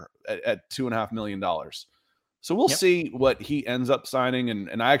in there at $2.5 million. So we'll see what he ends up signing.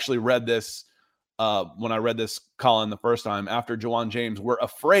 And I actually read this when I read this, Colin, the first time after Juwan James. We're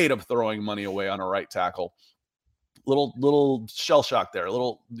afraid of throwing money away on a right tackle. Little shell shock there. A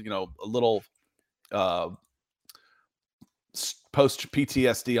little post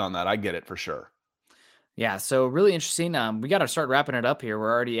PTSD on that. I get it for sure. Yeah, so really interesting. We got to start wrapping it up here.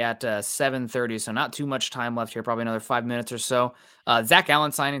 We're already at 7:30, so not too much time left here, probably another 5 minutes or so. Zach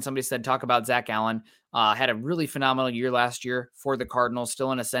Allen signing, somebody said talk about Zach Allen. Had a really phenomenal year last year for the Cardinals,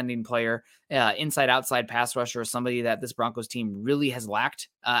 still an ascending player. Inside-outside pass rusher, somebody that this Broncos team really has lacked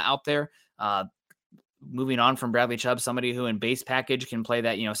out there. Moving on from Bradley Chubb, somebody who in base package can play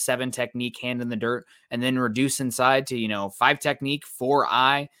that, 7 technique, hand in the dirt, and then reduce inside to, 5 technique, 4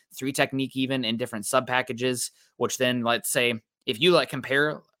 eye, 3 technique even in different sub packages, which then let's say if you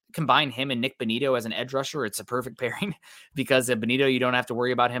combine him and Nick Bonito as an edge rusher, it's a perfect pairing because at Bonito, you don't have to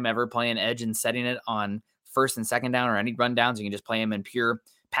worry about him ever playing edge and setting it on first and second down or any rundowns. You can just play him in pure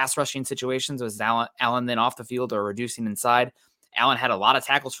pass rushing situations with Allen then off the field or reducing inside. Allen had a lot of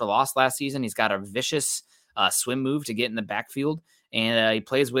tackles for loss last season. He's got a vicious swim move to get in the backfield, and he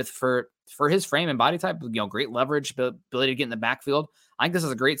plays with for his frame and body type, great leverage, ability to get in the backfield. I think this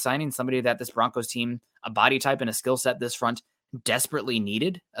is a great signing, somebody that this Broncos team, a body type and a skill set this front desperately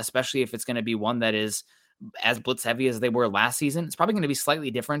needed, especially if it's going to be one that is as blitz heavy as they were last season. It's probably going to be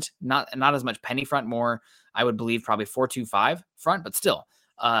slightly different, not as much penny front, more, I would believe, probably 4-2-5 front, but still.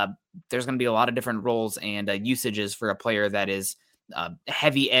 There's going to be a lot of different roles and usages for a player that is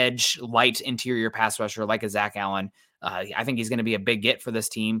heavy edge, light interior pass rusher like a Zach Allen. I think he's going to be a big get for this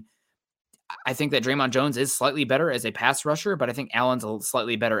team. I think that Draymond Jones is slightly better as a pass rusher, but I think Allen's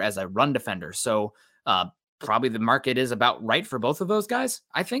slightly better as a run defender. So probably the market is about right for both of those guys,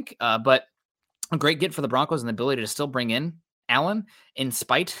 I think. But a great get for the Broncos and the ability to still bring in Allen in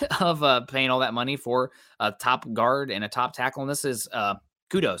spite of paying all that money for a top guard and a top tackle. And this is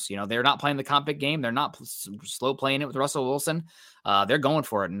kudos. They're not playing the comp pick game. They're not slow playing it with Russell Wilson. They're going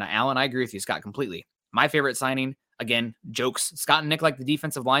for it. And Allen, I agree with you, Scott, completely. My favorite signing, again, jokes. Scott and Nick like the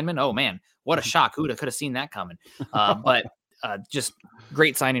defensive lineman. Oh, man, what a shock. Who could have seen that coming? But just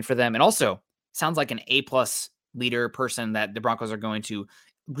great signing for them. And also sounds like an A-plus leader person that the Broncos are going to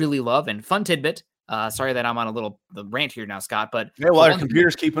really love. And fun tidbit. Sorry that I'm on a little rant here now, Scott. But yeah, well, our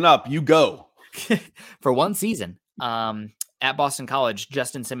computer's keeping up. You go. For one season, at Boston College,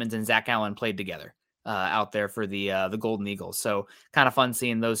 Justin Simmons and Zach Allen played together. out there for the Golden Eagles. So kind of fun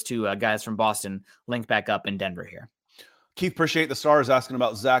seeing those two guys from Boston link back up in Denver here. Keith, appreciate the stars asking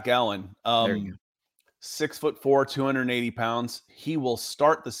about Zach Allen. There you go. 6'4", 280 pounds. He will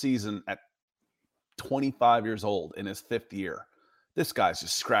start the season at 25 years old in his 5th year. This guy's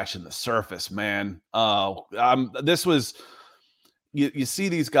just scratching the surface, man. This was, you see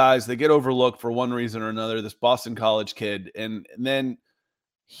these guys, they get overlooked for one reason or another, this Boston College kid, and then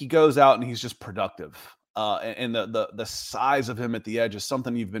he goes out and he's just productive. And the size of him at the edge is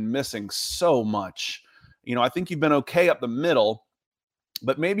something you've been missing so much. I think you've been okay up the middle,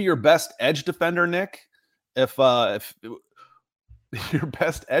 but maybe your best edge defender, Nick, if your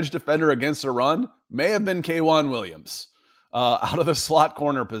best edge defender against a run may have been K'Wan Williams out of the slot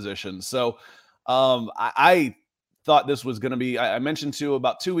corner position. So I thought this was going to be, I mentioned to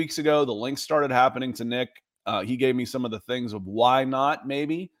about 2 weeks ago, the links started happening to Nick. He gave me some of the things of why not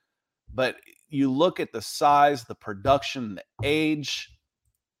maybe, but you look at the size, the production, the age.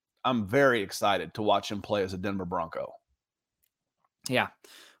 I'm very excited to watch him play as a Denver Bronco. Yeah,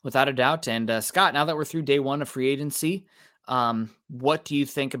 without a doubt. And Scott, now that we're through day one of free agency, what do you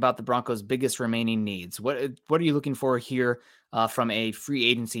think about the Broncos' biggest remaining needs? What are you looking for here from a free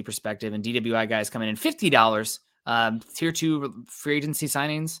agency perspective? And DWI guys coming in $50, tier 2 free agency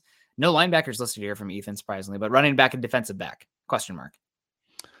signings. No linebackers listed here from Ethan, surprisingly, but running back and defensive back, question mark.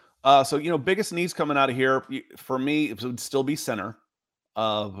 So, biggest needs coming out of here for me, it would still be center.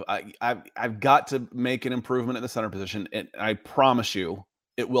 I've got to make an improvement at the center position, and I promise you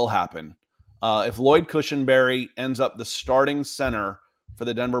it will happen. If Lloyd Cushenberry ends up the starting center for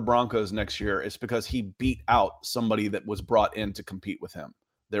the Denver Broncos next year, it's because he beat out somebody that was brought in to compete with him.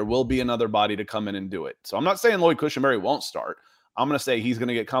 There will be another body to come in and do it. So I'm not saying Lloyd Cushenberry won't start. I'm going to say he's going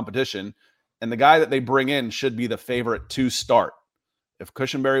to get competition, and the guy that they bring in should be the favorite to start. If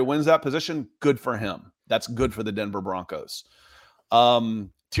Cushenberry wins that position, good for him. That's good for the Denver Broncos.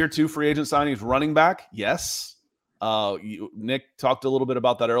 Tier 2 free agent signings, running back, yes. Nick talked a little bit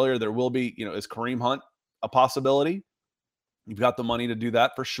about that earlier. There will be, is Kareem Hunt a possibility? You've got the money to do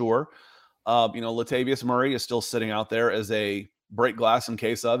that for sure. Latavius Murray is still sitting out there as a break glass in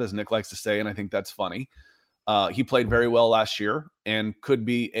case of, as Nick likes to say, and I think that's funny. He played very well last year and could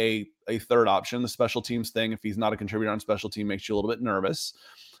be a third option. The special teams thing, if he's not a contributor on special team, makes you a little bit nervous.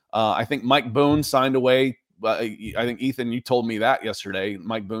 I think Mike Boone signed away. I think, Ethan, you told me that yesterday.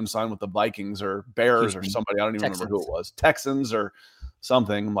 Mike Boone signed with the Vikings or Bears or somebody. I don't even remember who it was. Texans or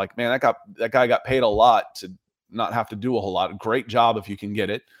something. I'm like, man, that guy got paid a lot to not have to do a whole lot. Great job if you can get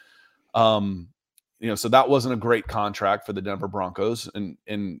it. So that wasn't a great contract for the Denver Broncos, and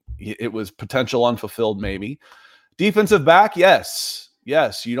it was potential unfulfilled maybe. Defensive back, yes.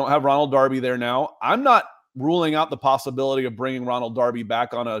 You don't have Ronald Darby there now. I'm not ruling out the possibility of bringing Ronald Darby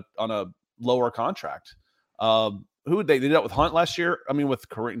back on a lower contract. Who did they did that with Hunt last year? I mean, with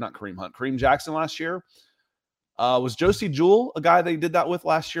Kareem Jackson last year. Was Josie Jewell a guy they did that with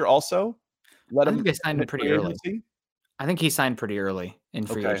last year also? I think they signed him pretty early. I think he signed pretty early in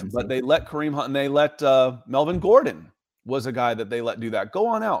free agency. But they let Kareem Hunt and they let Melvin Gordon was a guy that they let do that. Go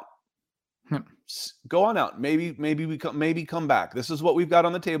on out. Go on out. Maybe come back. This is what we've got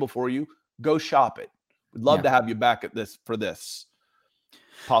on the table for you. Go shop it. We'd love to have you back at this for this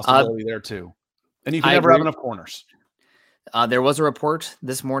possibility there too. And you can never have enough corners. There was a report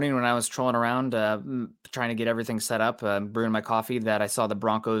this morning when I was trolling around trying to get everything set up, brewing my coffee, that I saw the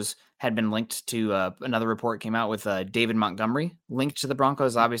Broncos had been linked to another report came out with David Montgomery linked to the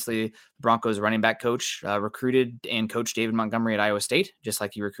Broncos. Obviously, Broncos running back coach recruited and coached David Montgomery at Iowa State, just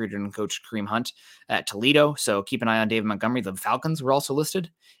like he recruited and coached Kareem Hunt at Toledo. So keep an eye on David Montgomery. The Falcons were also listed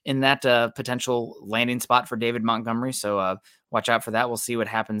in that potential landing spot for David Montgomery. So watch out for that. We'll see what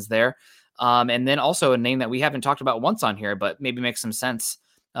happens there. And then also a name that we haven't talked about once on here, but maybe makes some sense.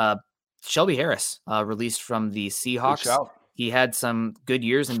 Shelby Harris, released from the Seahawks. He had some good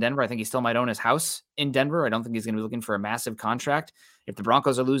years in Denver. I think he still might own his house in Denver. I don't think he's going to be looking for a massive contract. If the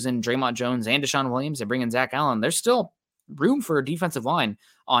Broncos are losing Draymond Jones and Deshaun Williams, they bring in Zach Allen, there's still room for a defensive line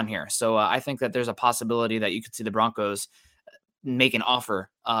on here. So I think that there's a possibility that you could see the Broncos make an offer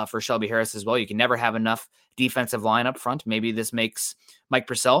for Shelby Harris as well. You can never have enough defensive line up front. Maybe this makes Mike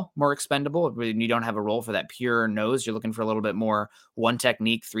Purcell more expendable. You don't have a role for that pure nose. You're looking for a little bit more 1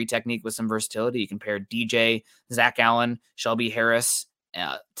 technique, 3 technique with some versatility. You can pair DJ, Zach Allen, Shelby Harris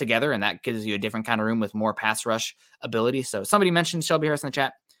together, and that gives you a different kind of room with more pass rush ability. So somebody mentioned Shelby Harris in the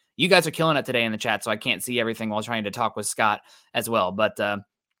chat. You guys are killing it today in the chat, so I can't see everything while trying to talk with Scott as well. But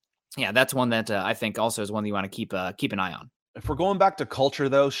yeah, that's one that I think also is one that you want to keep an eye on. If we're going back to culture,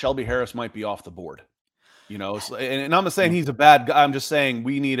 though, Shelby Harris might be off the board. And I'm not saying he's a bad guy. I'm just saying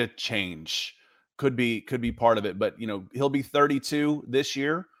we need a change could be part of it. But he'll be 32 this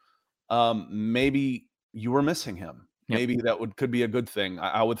year. Maybe you were missing him. Yep. Maybe that could be a good thing.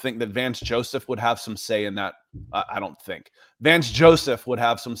 I would think that Vance Joseph would have some say in that. I don't think Vance Joseph would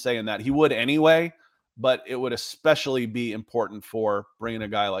have some say in that. He would anyway, but it would especially be important for bringing a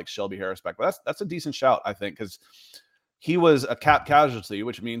guy like Shelby Harris back. But that's a decent shout, I think, because he was a cap casualty,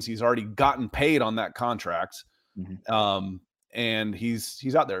 which means he's already gotten paid on that contract. Mm-hmm. And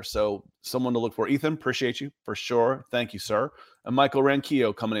he's out there. So someone to look for. Ethan, appreciate you for sure. Thank you, sir. And Michael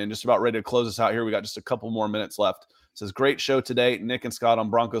Ranquillo coming in, just about ready to close us out here. We got just a couple more minutes left. Says, great show today. Nick and Scott on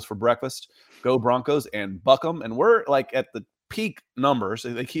Broncos for breakfast. Go Broncos and buck 'em. And we're like at the peak numbers.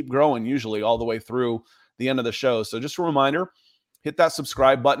 They keep growing usually all the way through the end of the show. So just a reminder, hit that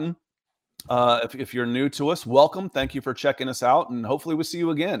subscribe button. If you're new to us, welcome. Thank you for checking us out. And hopefully we'll see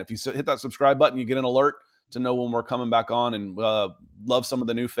you again. If you hit that subscribe button, you get an alert to know when we're coming back on, and love some of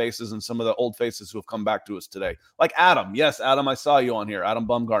the new faces and some of the old faces who have come back to us today. Like Adam. Yes, Adam, I saw you on here. Adam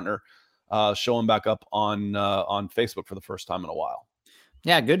Bumgartner showing back up on Facebook for the first time in a while.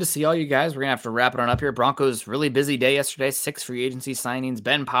 Yeah, good to see all you guys. We're going to have to wrap it on up here. Broncos, really busy day yesterday. 6 free agency signings.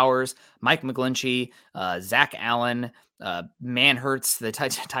 Ben Powers, Mike McGlinchey, Zach Allen, Manhertz, the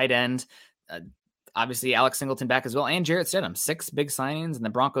tight end. Obviously, Alex Singleton back as well, and Jarrett Stidham. 6 big signings, and the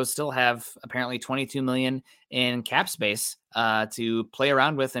Broncos still have apparently $22 million in cap space to play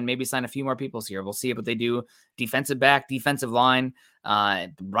around with, and maybe sign a few more people here. We'll see what they do. Defensive back, defensive line,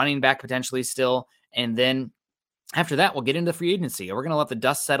 running back potentially still, and then after that, we'll get into free agency. We're going to let the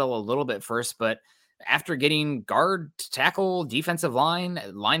dust settle a little bit first, but after getting guard, tackle, defensive line,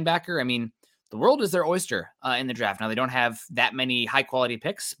 linebacker, I mean, the world is their oyster in the draft. Now, they don't have that many high-quality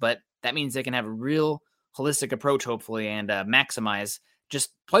picks, but that means they can have a real holistic approach, hopefully, and maximize,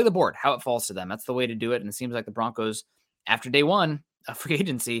 just play the board, how it falls to them. That's the way to do it. And it seems like the Broncos, after day one of free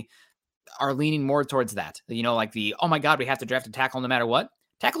agency, are leaning more towards that. Like oh my God, we have to draft a tackle no matter what.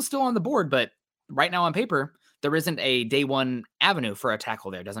 Tackle's still on the board, but right now on paper, there isn't a day one avenue for a tackle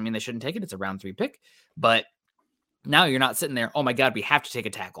there. Doesn't mean they shouldn't take it. It's a round 3 pick. But now you're not sitting there, oh my God, we have to take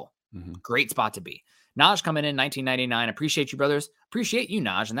a tackle. Mm-hmm. Great spot to be. Naj coming in 1999. Appreciate you, brothers. Appreciate you,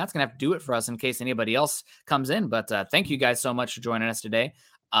 Naj. And that's going to have to do it for us in case anybody else comes in. But thank you guys so much for joining us today.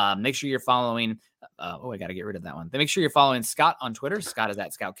 Make sure you're following. I got to get rid of that one. Make sure you're following Scott on Twitter. Scott is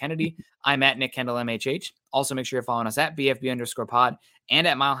at Scout Kennedy. I'm at Nick Kendall MHH. Also, make sure you're following us at BFB_pod and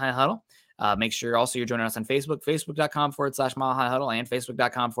at Mile High Huddle. Make sure also you're joining us on Facebook, facebook.com/Mile High Huddle and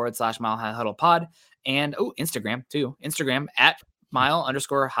facebook.com/Mile High Huddle pod. And Instagram too. Instagram at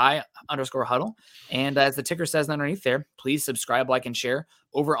Mile_High_Huddle. And as the ticker says underneath there, please subscribe, like, and share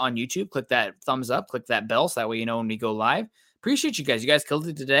over on YouTube. Click that thumbs up, click that bell, so that way you know when we go live. Appreciate you guys. You guys killed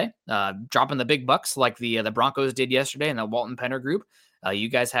it today. Dropping the big bucks like the Broncos did yesterday in the Walton Penner group. You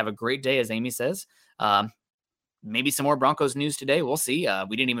guys have a great day, as Amy says. Maybe some more Broncos news today. We'll see.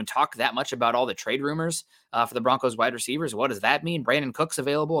 We didn't even talk that much about all the trade rumors for the Broncos wide receivers. What does that mean? Brandon Cook's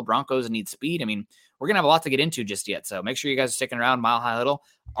available. Broncos need speed. I mean, we're going to have a lot to get into just yet. So make sure you guys are sticking around. Mile High Huddle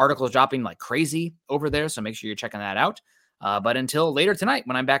articles dropping like crazy over there. So make sure you're checking that out. But until later tonight,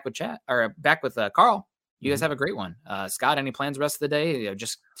 when I'm back with Carl, you guys have a great one. Scott, any plans the rest of the day?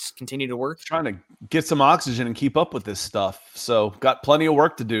 Just continue to work. Trying to get some oxygen and keep up with this stuff. So got plenty of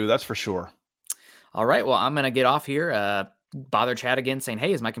work to do. That's for sure. All right. Well, I'm going to get off here. Bother Chad again saying,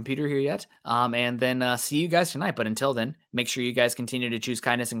 hey, is my computer here yet? And then see you guys tonight. But until then, make sure you guys continue to choose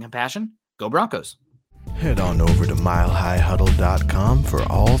kindness and compassion. Go Broncos. Head on over to milehighhuddle.com for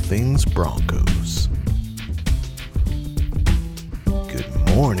all things Broncos.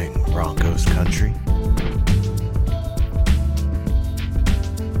 Good morning, Broncos country.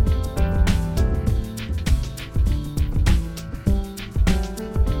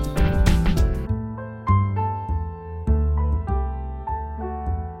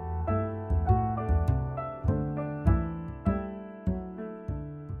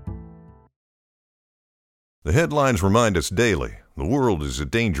 The headlines remind us daily, the world is a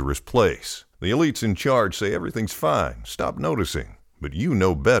dangerous place. The elites in charge say everything's fine, stop noticing. But you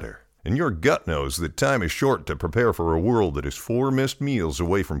know better. And your gut knows that time is short to prepare for a world that is 4 missed meals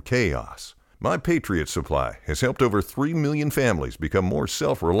away from chaos. My Patriot Supply has helped over 3 million families become more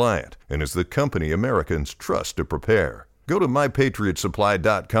self-reliant and is the company Americans trust to prepare. Go to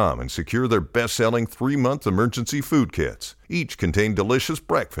MyPatriotSupply.com and secure their best-selling 3-month emergency food kits. Each contain delicious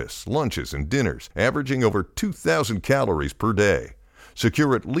breakfasts, lunches, and dinners, averaging over 2,000 calories per day.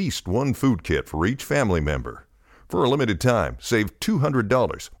 Secure at least 1 food kit for each family member. For a limited time, save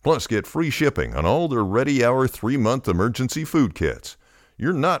 $200, plus get free shipping on all their Ready Hour 3-month emergency food kits.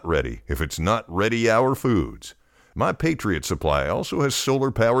 You're not ready if it's not Ready Hour Foods. My Patriot Supply also has solar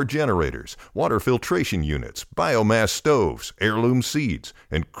power generators, water filtration units, biomass stoves, heirloom seeds,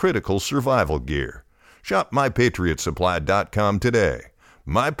 and critical survival gear. Shop MyPatriotSupply.com today.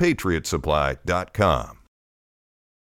 MyPatriotSupply.com.